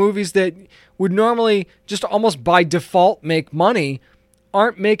 and some movies that would normally just almost by default make money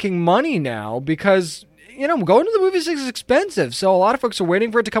aren't making money now because, you know, going to the movies is expensive, so a lot of folks are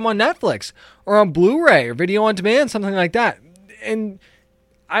waiting for it to come on Netflix or on Blu-ray or video on demand, something like that. And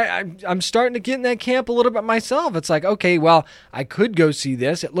I'm starting to get in that camp a little bit myself. It's like, okay, well, I could go see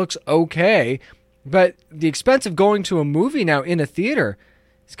this. It looks okay. But the expense of going to a movie now in a theater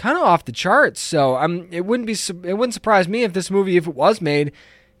is kind of off the charts. So it wouldn't surprise me if this movie, if it was made,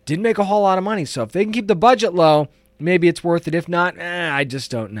 didn't make a whole lot of money. So if they can keep the budget low, maybe it's worth it. If not, I just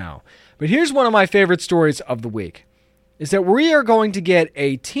don't know. But here's one of my favorite stories of the week, is that we are going to get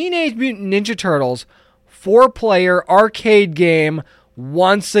a Teenage Mutant Ninja Turtles 4-player arcade game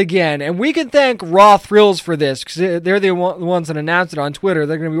once again. And we can thank Raw Thrills for this, because they're the ones that announced it on Twitter.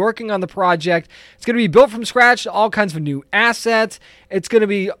 They're going to be working on the project. It's going to be built from scratch, all kinds of new assets. It's going to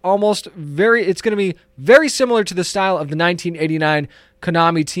be very similar to the style of the 1989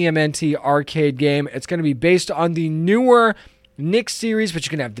 Konami TMNT arcade game. It's going to be based on the newer Nick series, but you're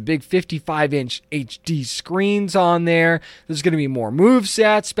going to have the big 55-inch HD screens on there. There's going to be more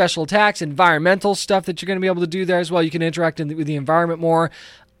movesets, special attacks, environmental stuff that you're going to be able to do there as well. You can interact with the environment more.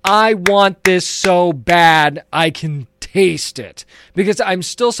 I want this so bad I can taste it, because I'm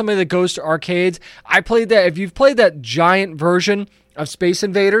still somebody that goes to arcades. I played that. If you've played that giant version of Space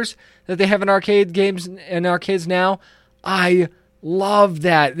Invaders that they have in arcade games and arcades now, I love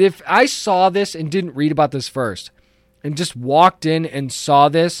that. If I saw this and didn't read about this first, and just walked in and saw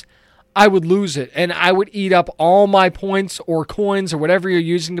this, I would lose it. And I would eat up all my points or coins or whatever you're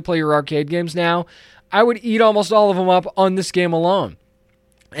using to play your arcade games now. I would eat almost all of them up on this game alone.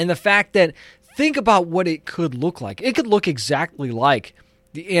 And the fact that, think about what it could look like. It could look exactly like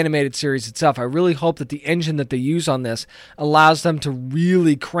the animated series itself. I really hope that the engine that they use on this allows them to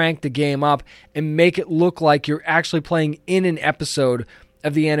really crank the game up and make it look like you're actually playing in an episode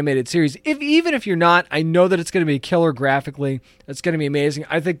of the animated series. Even if you're not, I know that it's going to be killer graphically. It's going to be amazing.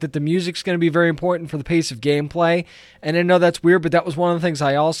 I think that the music's going to be very important for the pace of gameplay. And I know that's weird, but that was one of the things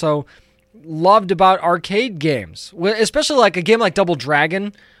I also loved about arcade games, especially like a game like Double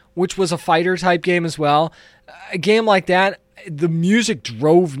Dragon, which was a fighter type game as well. A game like that, the music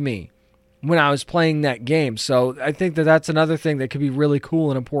drove me when I was playing that game. So I think that that's another thing that could be really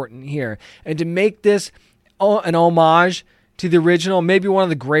cool and important here. And to make this an homage to the original, maybe one of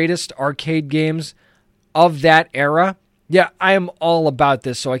the greatest arcade games of that era, Yeah, I am all about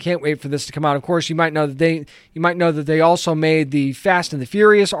this, so I can't wait for this to come out. Of course, you might know that they also made the Fast and the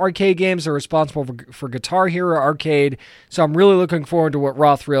Furious arcade games. They're responsible for Guitar Hero Arcade, so I'm really looking forward to what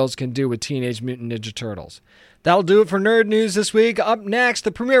Raw Thrills can do with Teenage Mutant Ninja Turtles. That'll do it for Nerd News this week. Up next,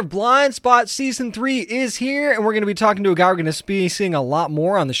 the premiere of Blind Spot Season 3 is here, and we're going to be talking to a guy we're going to be seeing a lot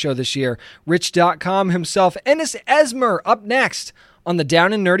more on the show this year, Rich.com himself, Ennis Esmer, up next on the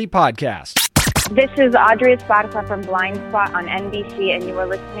Down and Nerdy podcast. This is Audrey Esparza from Blind Spot on NBC, and you are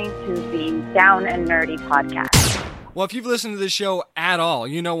listening to the Down and Nerdy podcast. Well, if you've listened to this show at all,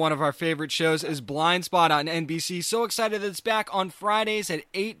 you know one of our favorite shows is Blind Spot on NBC. So excited that it's back on Fridays at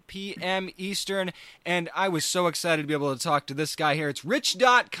 8 p.m. Eastern, and I was so excited to be able to talk to this guy here. It's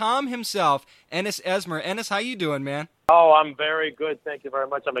Rich.com himself, Ennis Esmer. Ennis, how you doing, man? Oh, I'm very good. Thank you very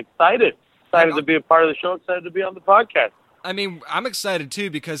much. I'm excited. Excited to be a part of the show, excited to be on the podcast. I mean, I'm excited, too,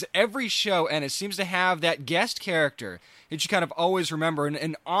 because every show, and it seems to have that guest character that you kind of always remember.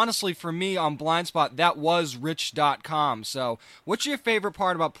 And honestly, for me, on Blind Spot, that was Rich.com. So what's your favorite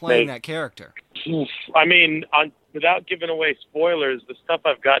part about playing that character? I mean, without giving away spoilers, the stuff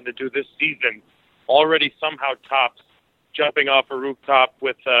I've gotten to do this season already somehow tops jumping off a rooftop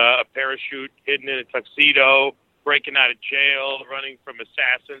with a parachute hidden in a tuxedo, breaking out of jail, running from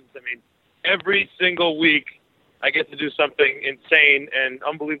assassins. I mean, every single week, I get to do something insane and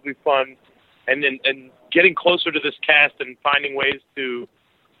unbelievably fun, and getting closer to this cast and finding ways to,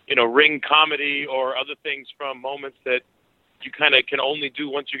 wring comedy or other things from moments that you kind of can only do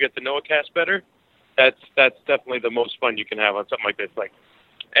once you get to know a cast better. That's definitely the most fun you can have on something like this. Like,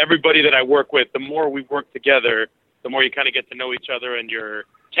 everybody that I work with, the more we work together, the more you kind of get to know each other and your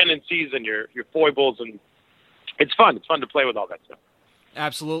tendencies and your foibles, and it's fun. It's fun to play with all that stuff.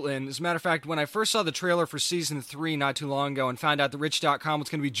 Absolutely, and as a matter of fact, when I first saw the trailer for Season 3 not too long ago and found out that Rich.com was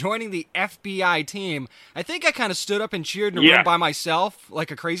going to be joining the FBI team, I think I kind of stood up and cheered in a room by myself like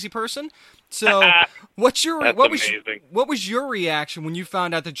a crazy person. So what was your reaction when you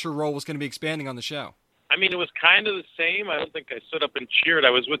found out that your role was going to be expanding on the show? I mean, it was kind of the same. I don't think I stood up and cheered. I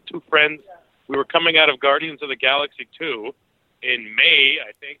was with two friends. We were coming out of Guardians of the Galaxy 2 in May,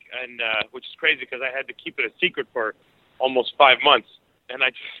 I think, and which is crazy because I had to keep it a secret for almost 5 months. And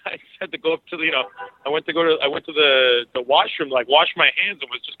I just had to go up to I went to the washroom, like wash my hands, and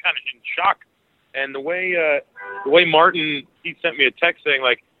was just kind of in shock. And the way Martin, he sent me a text saying,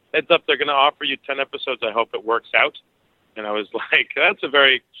 like, heads up, they're going to offer you 10 episodes. I hope it works out. And I was like, that's a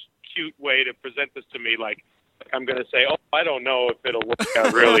very cute way to present this to me. Like I'm going to say, oh, I don't know if it'll work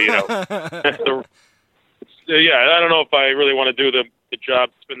out really, I don't know if I really want to do the job.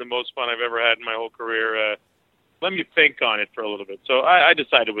 It's been the most fun I've ever had in my whole career. Let me think on it for a little bit. So I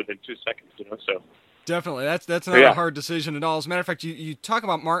decided within 2 seconds, so. Definitely. That's not a hard decision at all. As a matter of fact, you talk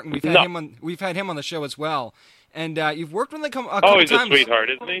about Martin. We've had him on the show as well. And you've worked with him a couple times. Oh, he's a sweetheart,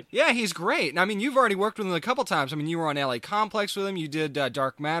 isn't he? Yeah, he's great. And, I mean, you've already worked with him a couple times. I mean, you were on LA Complex with him. You did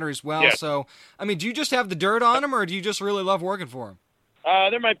Dark Matter as well. Yeah. So, I mean, do you just have the dirt on him, or do you just really love working for him?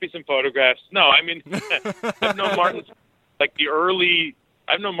 There might be some photographs. No, I mean, I've known Martin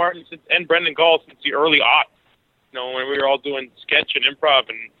since, and Brendan Gall since the early aughts. When we were all doing sketch and improv,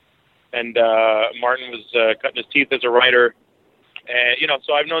 and Martin was cutting his teeth as a writer, and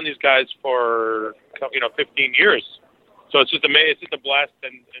so I've known these guys for 15 years. So it's just amazing. It's just a blast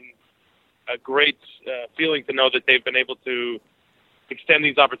and a great feeling to know that they've been able to extend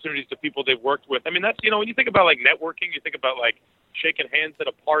these opportunities to people they've worked with. I mean, that's when you think about like networking, you think about like shaking hands at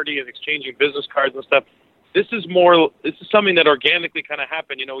a party and exchanging business cards and stuff. This is something that organically kind of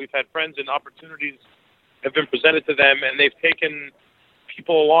happened. We've had friends and opportunities have been presented to them, and they've taken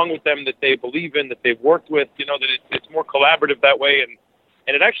people along with them that they believe in, that they've worked with, that it's more collaborative that way. And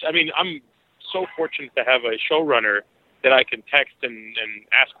it actually, I mean, I'm so fortunate to have a showrunner that I can text and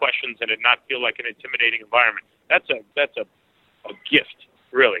ask questions and it not feel like an intimidating environment. That's a gift,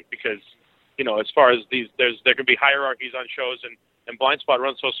 really, because, as far as there can be hierarchies on shows, and Blind Spot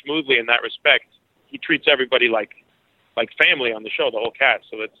runs so smoothly in that respect. He treats everybody like family on the show, the whole cast.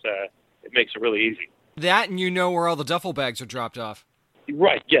 So it makes it really easy. That, and where all the duffel bags are dropped off.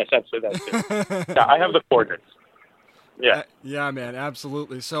 Right, yes, absolutely. That's it. Yeah, I have the coordinates. Yeah. Yeah, man,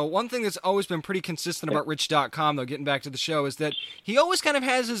 absolutely. So one thing that's always been pretty consistent about Rich.com, though, getting back to the show, is that he always kind of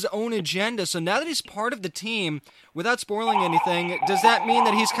has his own agenda. So now that he's part of the team, without spoiling anything, does that mean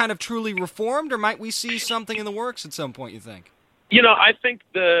that he's kind of truly reformed, or might we see something in the works at some point, you think? I think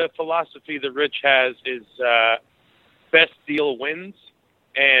the philosophy that Rich has is best deal wins.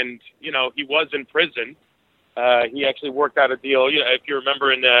 And, he was in prison. He actually worked out a deal. If you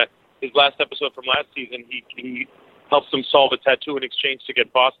remember in his last episode from last season, he helped them solve a tattoo in exchange to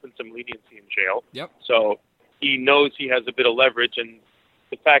get Boston some leniency in jail. Yep. So he knows he has a bit of leverage, and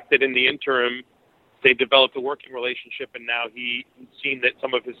the fact that in the interim they developed a working relationship, and now he's seen that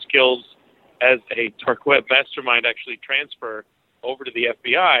some of his skills as a dark web mastermind actually transfer over to the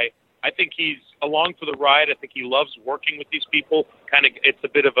FBI. I think he's along for the ride. I think he loves working with these people. It's a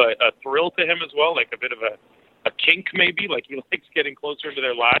bit of a thrill to him as well, like a bit of a kink maybe. Like he likes getting closer into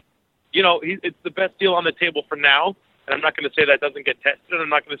their lives. You know, it's the best deal on the table for now. And I'm not going to say that doesn't get tested. And I'm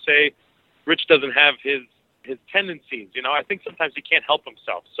not going to say Rich doesn't have his tendencies. You know, I think sometimes he can't help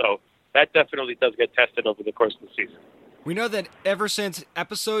himself. So that definitely does get tested over the course of the season. We know that ever since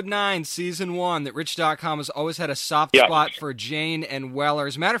episode 9, season 1, that Rich.com has always had a soft spot for Jane and Weller.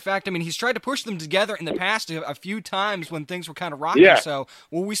 As a matter of fact, I mean, he's tried to push them together in the past a few times when things were kind of rocky. Yeah. So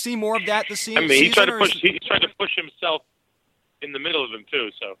will we see more of that this season? I mean, he tried to push himself in the middle of them too.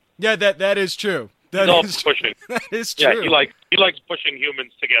 So yeah, that is true. That is pushing. That is true. Yeah, he likes pushing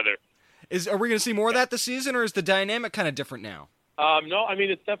humans together. Are we going to see more of that this season, or is the dynamic kind of different now? No, I mean,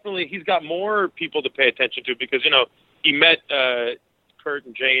 it's definitely, he's got more people to pay attention to because, you know, he met Kurt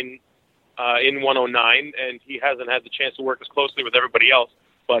and Jane in 109, and he hasn't had the chance to work as closely with everybody else.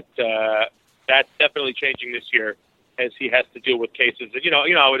 But that's definitely changing this year as he has to deal with cases. And, you know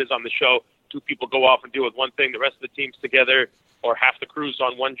how it is on the show. 2 people go off and deal with one thing, the rest of the team's together, or half the crew's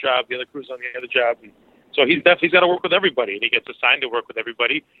on one job, the other crew's on the other job. And so he's got to work with everybody, and he gets assigned to work with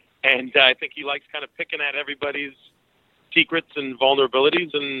everybody. And I think he likes kind of picking at everybody's secrets and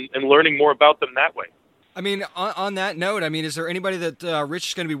vulnerabilities and learning more about them that way. I mean, on that note, I mean, is there anybody that Rich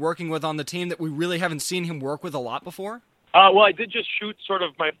is going to be working with on the team that we really haven't seen him work with a lot before? Well, I did just shoot sort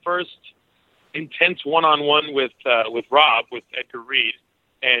of my first intense one-on-one with Rob, with Edgar Reed,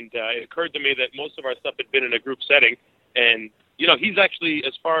 and it occurred to me that most of our stuff had been in a group setting, and you know, he's actually,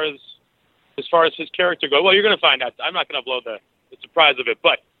 as far as his character goes, well, you're going to find out. I'm not going to blow the surprise of it,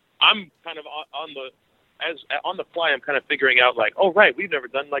 but I'm kind of on the fly. I'm kind of figuring out like, oh right, we've never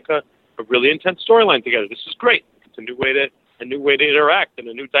done like a really intense storyline together. This is great. It's a new way to interact and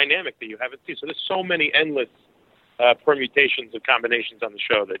a new dynamic that you haven't seen. So there's so many endless permutations and combinations on the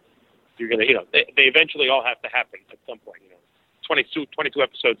show that you're gonna, you know, they eventually all have to happen at some point. You know, 22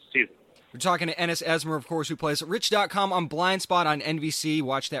 episodes a season. We're talking to Ennis Esmer, of course, who plays Rich.com on Blind Spot on NBC.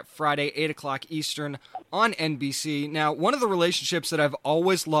 Watch that Friday, 8 o'clock Eastern on NBC. Now, one of the relationships that I've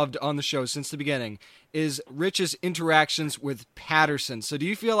always loved on the show since the beginning is Rich's interactions with Patterson. So do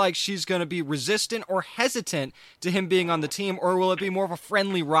you feel like she's going to be resistant or hesitant to him being on the team, or will it be more of a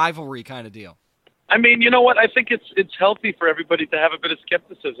friendly rivalry kind of deal? I mean, you know what? I think it's healthy for everybody to have a bit of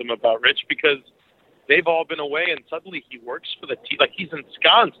skepticism about Rich because they've all been away, and suddenly he works for the team. Like, he's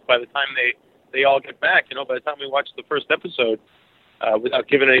ensconced by the time they all get back. You know, by the time we watch the first episode, without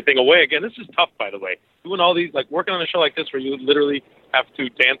giving anything away. Again, this is tough, by the way. Doing all these, like working on a show like this where you literally have to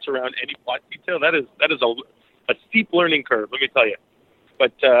dance around any plot detail, that is a steep learning curve, let me tell you.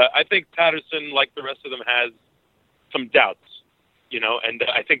 But I think Patterson, like the rest of them, has some doubts, you know, and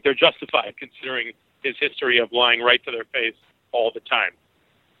I think they're justified considering his history of lying right to their face all the time.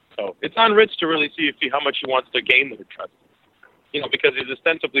 So it's on Rich to really see how much he wants to gain their trust, you know, because he's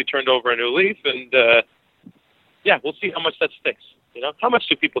ostensibly turned over a new leaf, and yeah, we'll see how much that sticks. You know, how much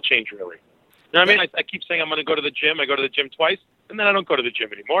do people change really? You know what I mean? I keep saying I'm going to go to the gym. I go to the gym twice, and then I don't go to the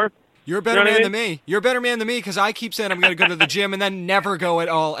gym anymore. You're a better man than me. You're a better man than me because I keep saying I'm going to go to the gym and then never go at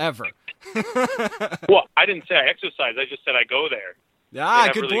all ever. Well, I didn't say I exercise. I just said I go there.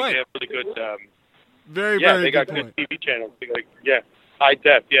 Good point. They have really good. Very they got good TV channels. High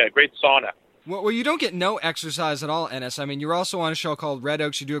def. Yeah, great sauna. Well, you don't get no exercise at all, Ennis. I mean, you're also on a show called Red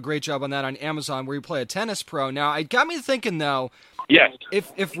Oaks. You do a great job on that on Amazon, where you play a tennis pro. Now, it got me thinking, though. Yes.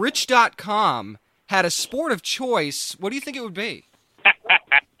 If Rich.com had a sport of choice, what do you think it would be?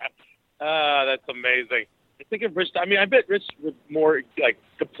 That's amazing. I think if Rich, I bet Rich would more like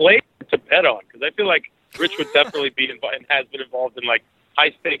to play to bet on, because I feel like Rich would definitely be involved and has been involved in like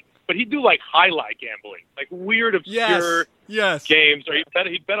high stake, but he'd do like highlight gambling, like weird, obscure games, or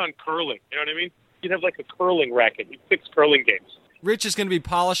he'd bet on curling. You know what I mean? He'd have like a curling racket. He'd fix curling games. Rich is going to be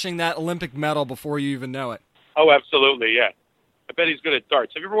polishing that Olympic medal before you even know it. Oh, absolutely, yeah. I bet he's good at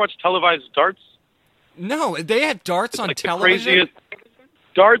darts. Have you ever watched televised darts? No, they have darts on television?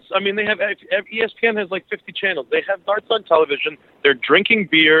 Darts, I mean, they have ESPN has like 50 channels. They have darts on television. They're drinking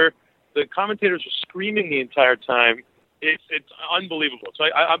beer. The commentators are screaming the entire time. It's unbelievable. So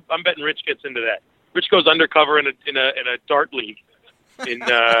I'm betting Rich gets into that. Rich goes undercover in a dart league in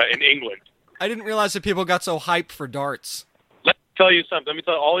England. I didn't realize that people got so hyped for darts. Let me tell you something. Let me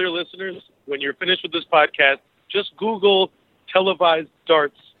tell all your listeners, when you're finished with this podcast, just Google televised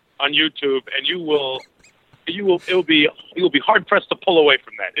darts on YouTube, and you will be hard pressed to pull away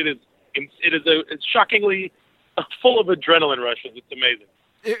from that. It's shockingly full of adrenaline rushes. It's amazing.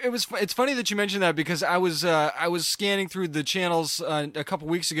 It's funny that you mentioned that because I was scanning through the channels a couple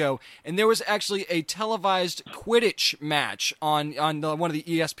weeks ago, and there was actually a televised Quidditch match on one of the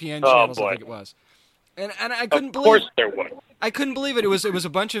ESPN channels. Boy. I think it was, and I couldn't believe. Of course there was. I couldn't believe it. It was a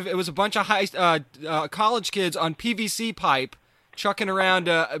bunch of high college kids on PVC pipe chucking around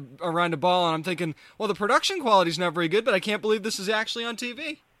a ball, and I'm thinking, well, the production quality's not very good, but I can't believe this is actually on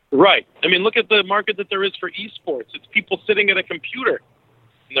TV. Right. I mean, look at the market that there is for esports. It's people sitting at a computer.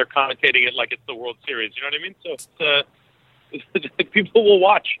 And they're commentating it like it's the World Series. You know what I mean? So people will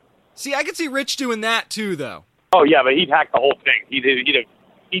watch. See, I could see Rich doing that too, though. Oh yeah, but he'd hack the whole thing.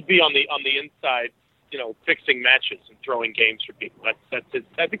 He'd be on the inside, fixing matches and throwing games for people. That's his.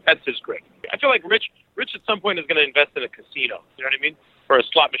 I think that's his grit. I feel like Rich at some point is going to invest in a casino. You know what I mean? Or a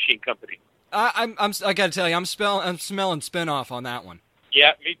slot machine company. I got to tell you, I'm smelling spinoff on that one.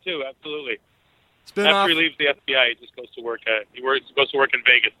 Yeah, me too. Absolutely. Spin-off. After he leaves the FBI, he just goes to work. He goes to work in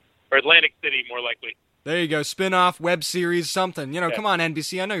Vegas or Atlantic City, more likely. There you go. Spin-off, web series, something. Come on,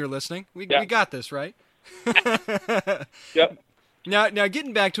 NBC. I know you're listening. We got this, right? Yep. Now,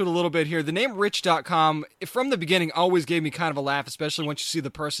 getting back to it a little bit here, the name Rich.com, from the beginning, always gave me kind of a laugh, especially once you see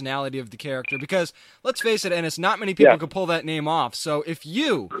the personality of the character. Because, let's face it, Ennis, not many people could pull that name off. So if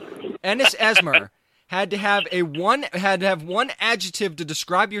you, Ennis Esmer, had to have one adjective to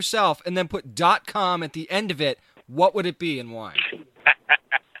describe yourself and then put .com at the end of it, what would it be and why?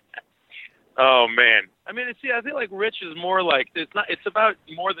 Oh man, I mean, I feel like Rich is more like it's about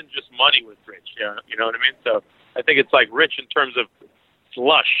more than just money with Rich. Yeah, you know what I mean. So I think it's like Rich in terms of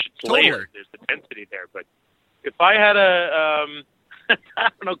flush, it's layered. There's the density there. But if I had I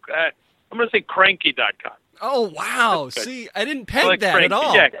don't know, I'm going to say cranky.com. Oh wow! See, I didn't peg that cranky. at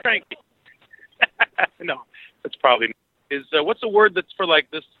all. Yeah, cranky. No, that's probably is. What's a word that's for like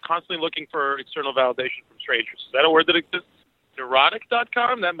this? Constantly looking for external validation from strangers. Is that a word that exists?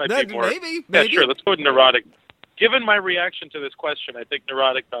 Neurotic.com? That might be more. Maybe. Yeah, sure. Let's go with neurotic. Given my reaction to this question, I think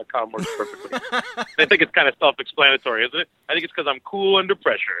neurotic.com works perfectly. I think it's kind of self-explanatory, isn't it? I think it's because I'm cool under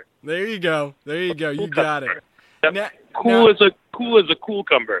pressure. There you go. You got it. Cool as a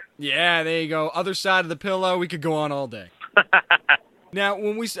cucumber. Yeah, there you go. Other side of the pillow. We could go on all day. Now,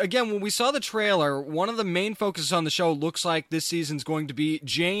 when we saw the trailer, one of the main focuses on the show looks like this season's going to be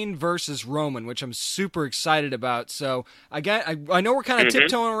Jane versus Roman, which I'm super excited about. So, I know we're kind of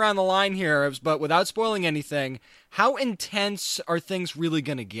tiptoeing around the line here, but without spoiling anything, how intense are things really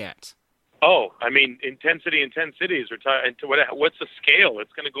going to get? Oh, I mean, intensity in 10 cities. What's the scale?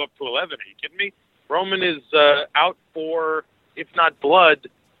 It's going to go up to 11. Are you kidding me? Roman is out for, if not blood,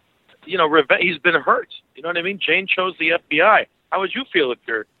 revenge. He's been hurt. You know what I mean? Jane chose the FBI. How would you feel if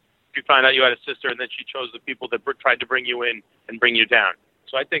you find out you had a sister and then she chose the people that tried to bring you in and bring you down?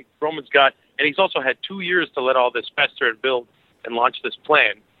 So I think Roman's and he's also had 2 years to let all this fester and build and launch this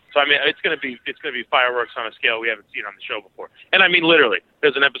plan. So I mean, it's going to be fireworks on a scale we haven't seen on the show before. And I mean, literally,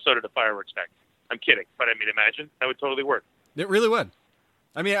 there's an episode of the Fireworks Factory. I'm kidding, but I mean, imagine that would totally work. It really would.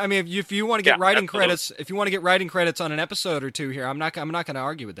 I mean, if you want to get writing credits on an episode or two here, I'm not going to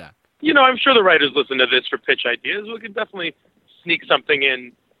argue with that. I'm sure the writers listen to this for pitch ideas. We can definitely sneak something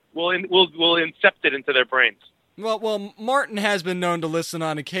in. We'll incept it into their brains. Well, Martin has been known to listen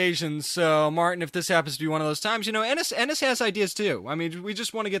on occasion. So, Martin, if this happens to be one of those times, Ennis has ideas too. I mean, we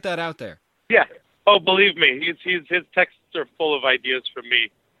just want to get that out there. Yeah. Oh, believe me, his texts are full of ideas from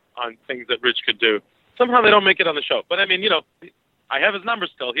me on things that Rich could do. Somehow they don't make it on the show, but I mean, I have his number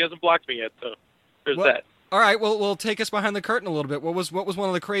still. He hasn't blocked me yet, so there's that. All right. Well, take us behind the curtain a little bit. What was one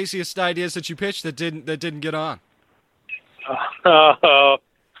of the craziest ideas that you pitched that didn't get on? The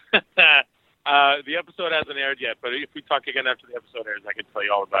episode hasn't aired yet, but if we talk again after the episode airs, I can tell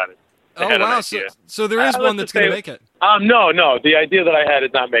you all about it. Oh, wow. So there is one that's going to make it. No. The idea that I had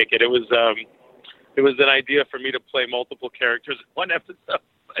did not make it. It was an idea for me to play multiple characters in one episode.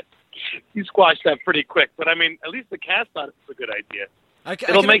 But he squashed that pretty quick. But, I mean, at least the cast thought it was a good idea.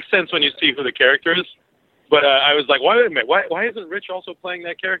 It'll make sense when you see who the character is. But I was like, wait a minute. Why isn't Rich also playing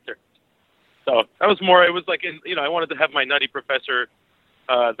that character? So that was more, it was like, I wanted to have my Nutty Professor,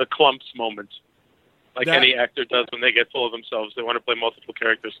 the clumps moment, like any actor does when they get full of themselves. They want to play multiple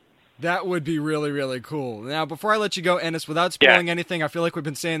characters. That would be really, really cool. Now, before I let you go, Ennis, without spoiling anything, I feel like we've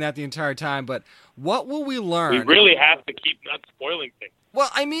been saying that the entire time, but what will we learn? We really have to keep not spoiling things. Well,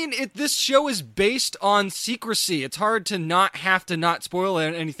 I mean, this show is based on secrecy. It's hard to not have to not spoil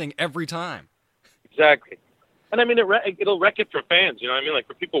anything every time. Exactly. And I mean, it'll wreck it for fans, you know what I mean? Like,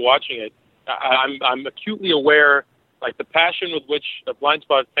 for people watching it, I'm acutely aware, like, the passion with which the Blind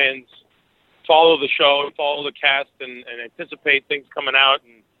Spot fans follow the show and follow the cast and anticipate things coming out,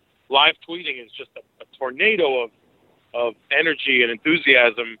 and live tweeting is just a tornado of energy and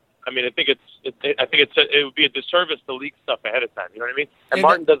enthusiasm. I mean, I think it would be a disservice to leak stuff ahead of time. You know what I mean? And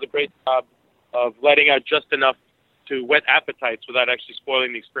Martin does a great job of letting out just enough to whet appetites without actually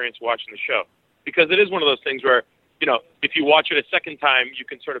spoiling the experience watching the show. Because it is one of those things where, you know, if you watch it a second time, you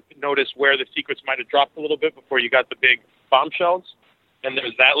can sort of notice where the secrets might have dropped a little bit before you got the big bombshells. And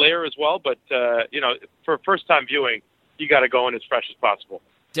there's that layer as well. But, you know, for first-time viewing, you got to go in as fresh as possible.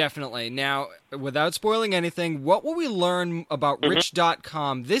 Definitely. Now, without spoiling anything, what will we learn about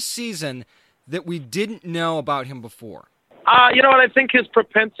Rich.com this season that we didn't know about him before? You know what? I think his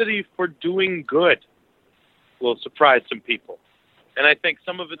propensity for doing good will surprise some people. And I think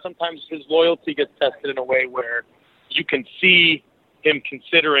some of it, sometimes his loyalty gets tested in a way where you can see him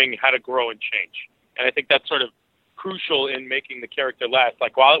considering how to grow and change. And I think that's sort of crucial in making the character last.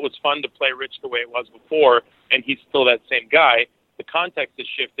 Like, while it was fun to play Rich the way it was before, and he's still that same guy, the context has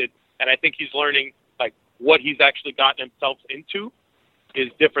shifted, and I think he's learning, like, what he's actually gotten himself into is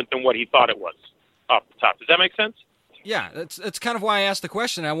different than what he thought it was off the top. Does that make sense? Yeah, that's kind of why I asked the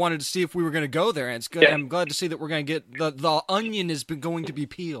question. I wanted to see if we were going to go there, and it's good. Yeah. I'm glad to see that we're going to get the onion is going to be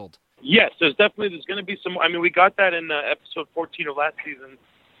peeled. Yes, there's going to be some. I mean, we got that in episode 14 of last season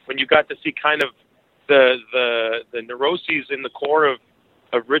when you got to see kind of the neuroses in the core of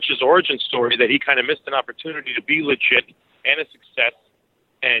Rich's origin story, that he kind of missed an opportunity to be legit and a success,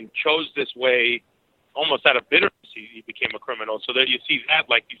 and chose this way almost out of bitterness. He became a criminal. So that you see that,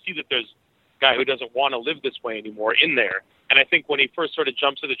 like, you see that there's a guy who doesn't want to live this way anymore in there. And I think when he first sort of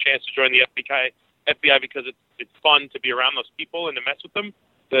jumps at the chance to join the FBI because it's fun to be around those people and to mess with them,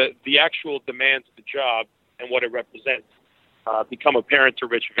 the actual demands of the job and what it represents become apparent to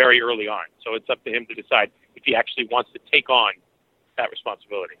Rich very early on. So it's up to him to decide if he actually wants to take on that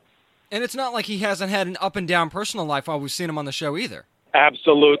responsibility. And it's not like he hasn't had an up and down personal life while we've seen him on the show either.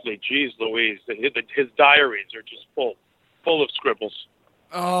 Absolutely. Jeez Louise. His diaries are just full of scribbles.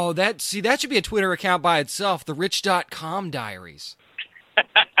 Oh, that should be a Twitter account by itself, the Rich.com diaries.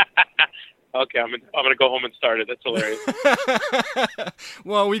 Okay, I'm gonna go home and start it. That's hilarious.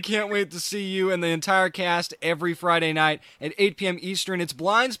 Well, we can't wait to see you and the entire cast every Friday night at 8 p.m. Eastern. It's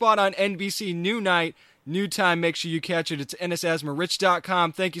Blind Spot on NBC, new night, new time. Make sure you catch it. It's Ennis Esmer,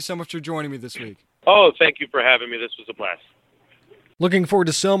 Rich.com. Thank you so much for joining me this week. Oh, thank you for having me. This was a blast. Looking forward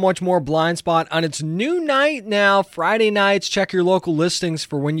to so much more Blind Spot on its new night now, Friday nights. Check your local listings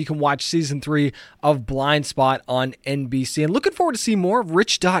for when you can watch Season 3 of Blind Spot on NBC. And looking forward to see more of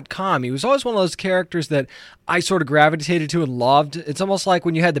Rich.com. He was always one of those characters that I sort of gravitated to and loved. It's almost like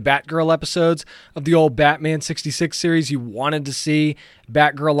when you had the Batgirl episodes of the old Batman 66 series, you wanted to see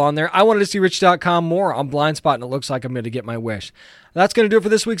Batgirl on there. I wanted to see Rich.com more on Blind Spot, and it looks like I'm going to get my wish. That's going to do it for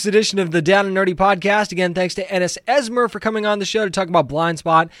this week's edition of the Down and Nerdy podcast. Again, thanks to Ennis Esmer for coming on the show to talk about Blind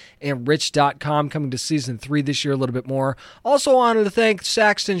Spot and Rich.com coming to Season 3 this year a little bit more. Also wanted to thank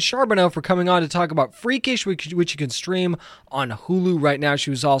Saxton Charbonneau for coming on to talk about Freakish, which you can stream on Hulu right now. She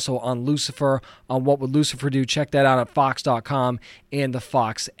was also on Lucifer, on What Would Lucifer Do. Check that out at Fox.com and the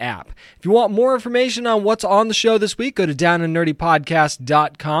Fox app. If you want more information on what's on the show this week, go to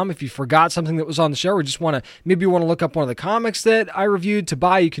downandnerdypodcast.com. If you forgot something that was on the show or just maybe you want to look up one of the comics that I reviewed to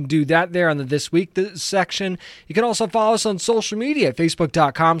buy, you can do that there on the This Week section. You can also follow us on social media at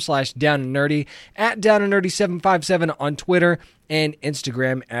facebook.com/downandnerdy, at downandnerdy757 on Twitter and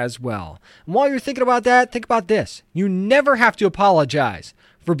Instagram as well. And while you're thinking about that, think about this. You never have to apologize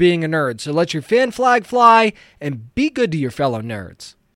for being a nerd, so let your fan flag fly and be good to your fellow nerds.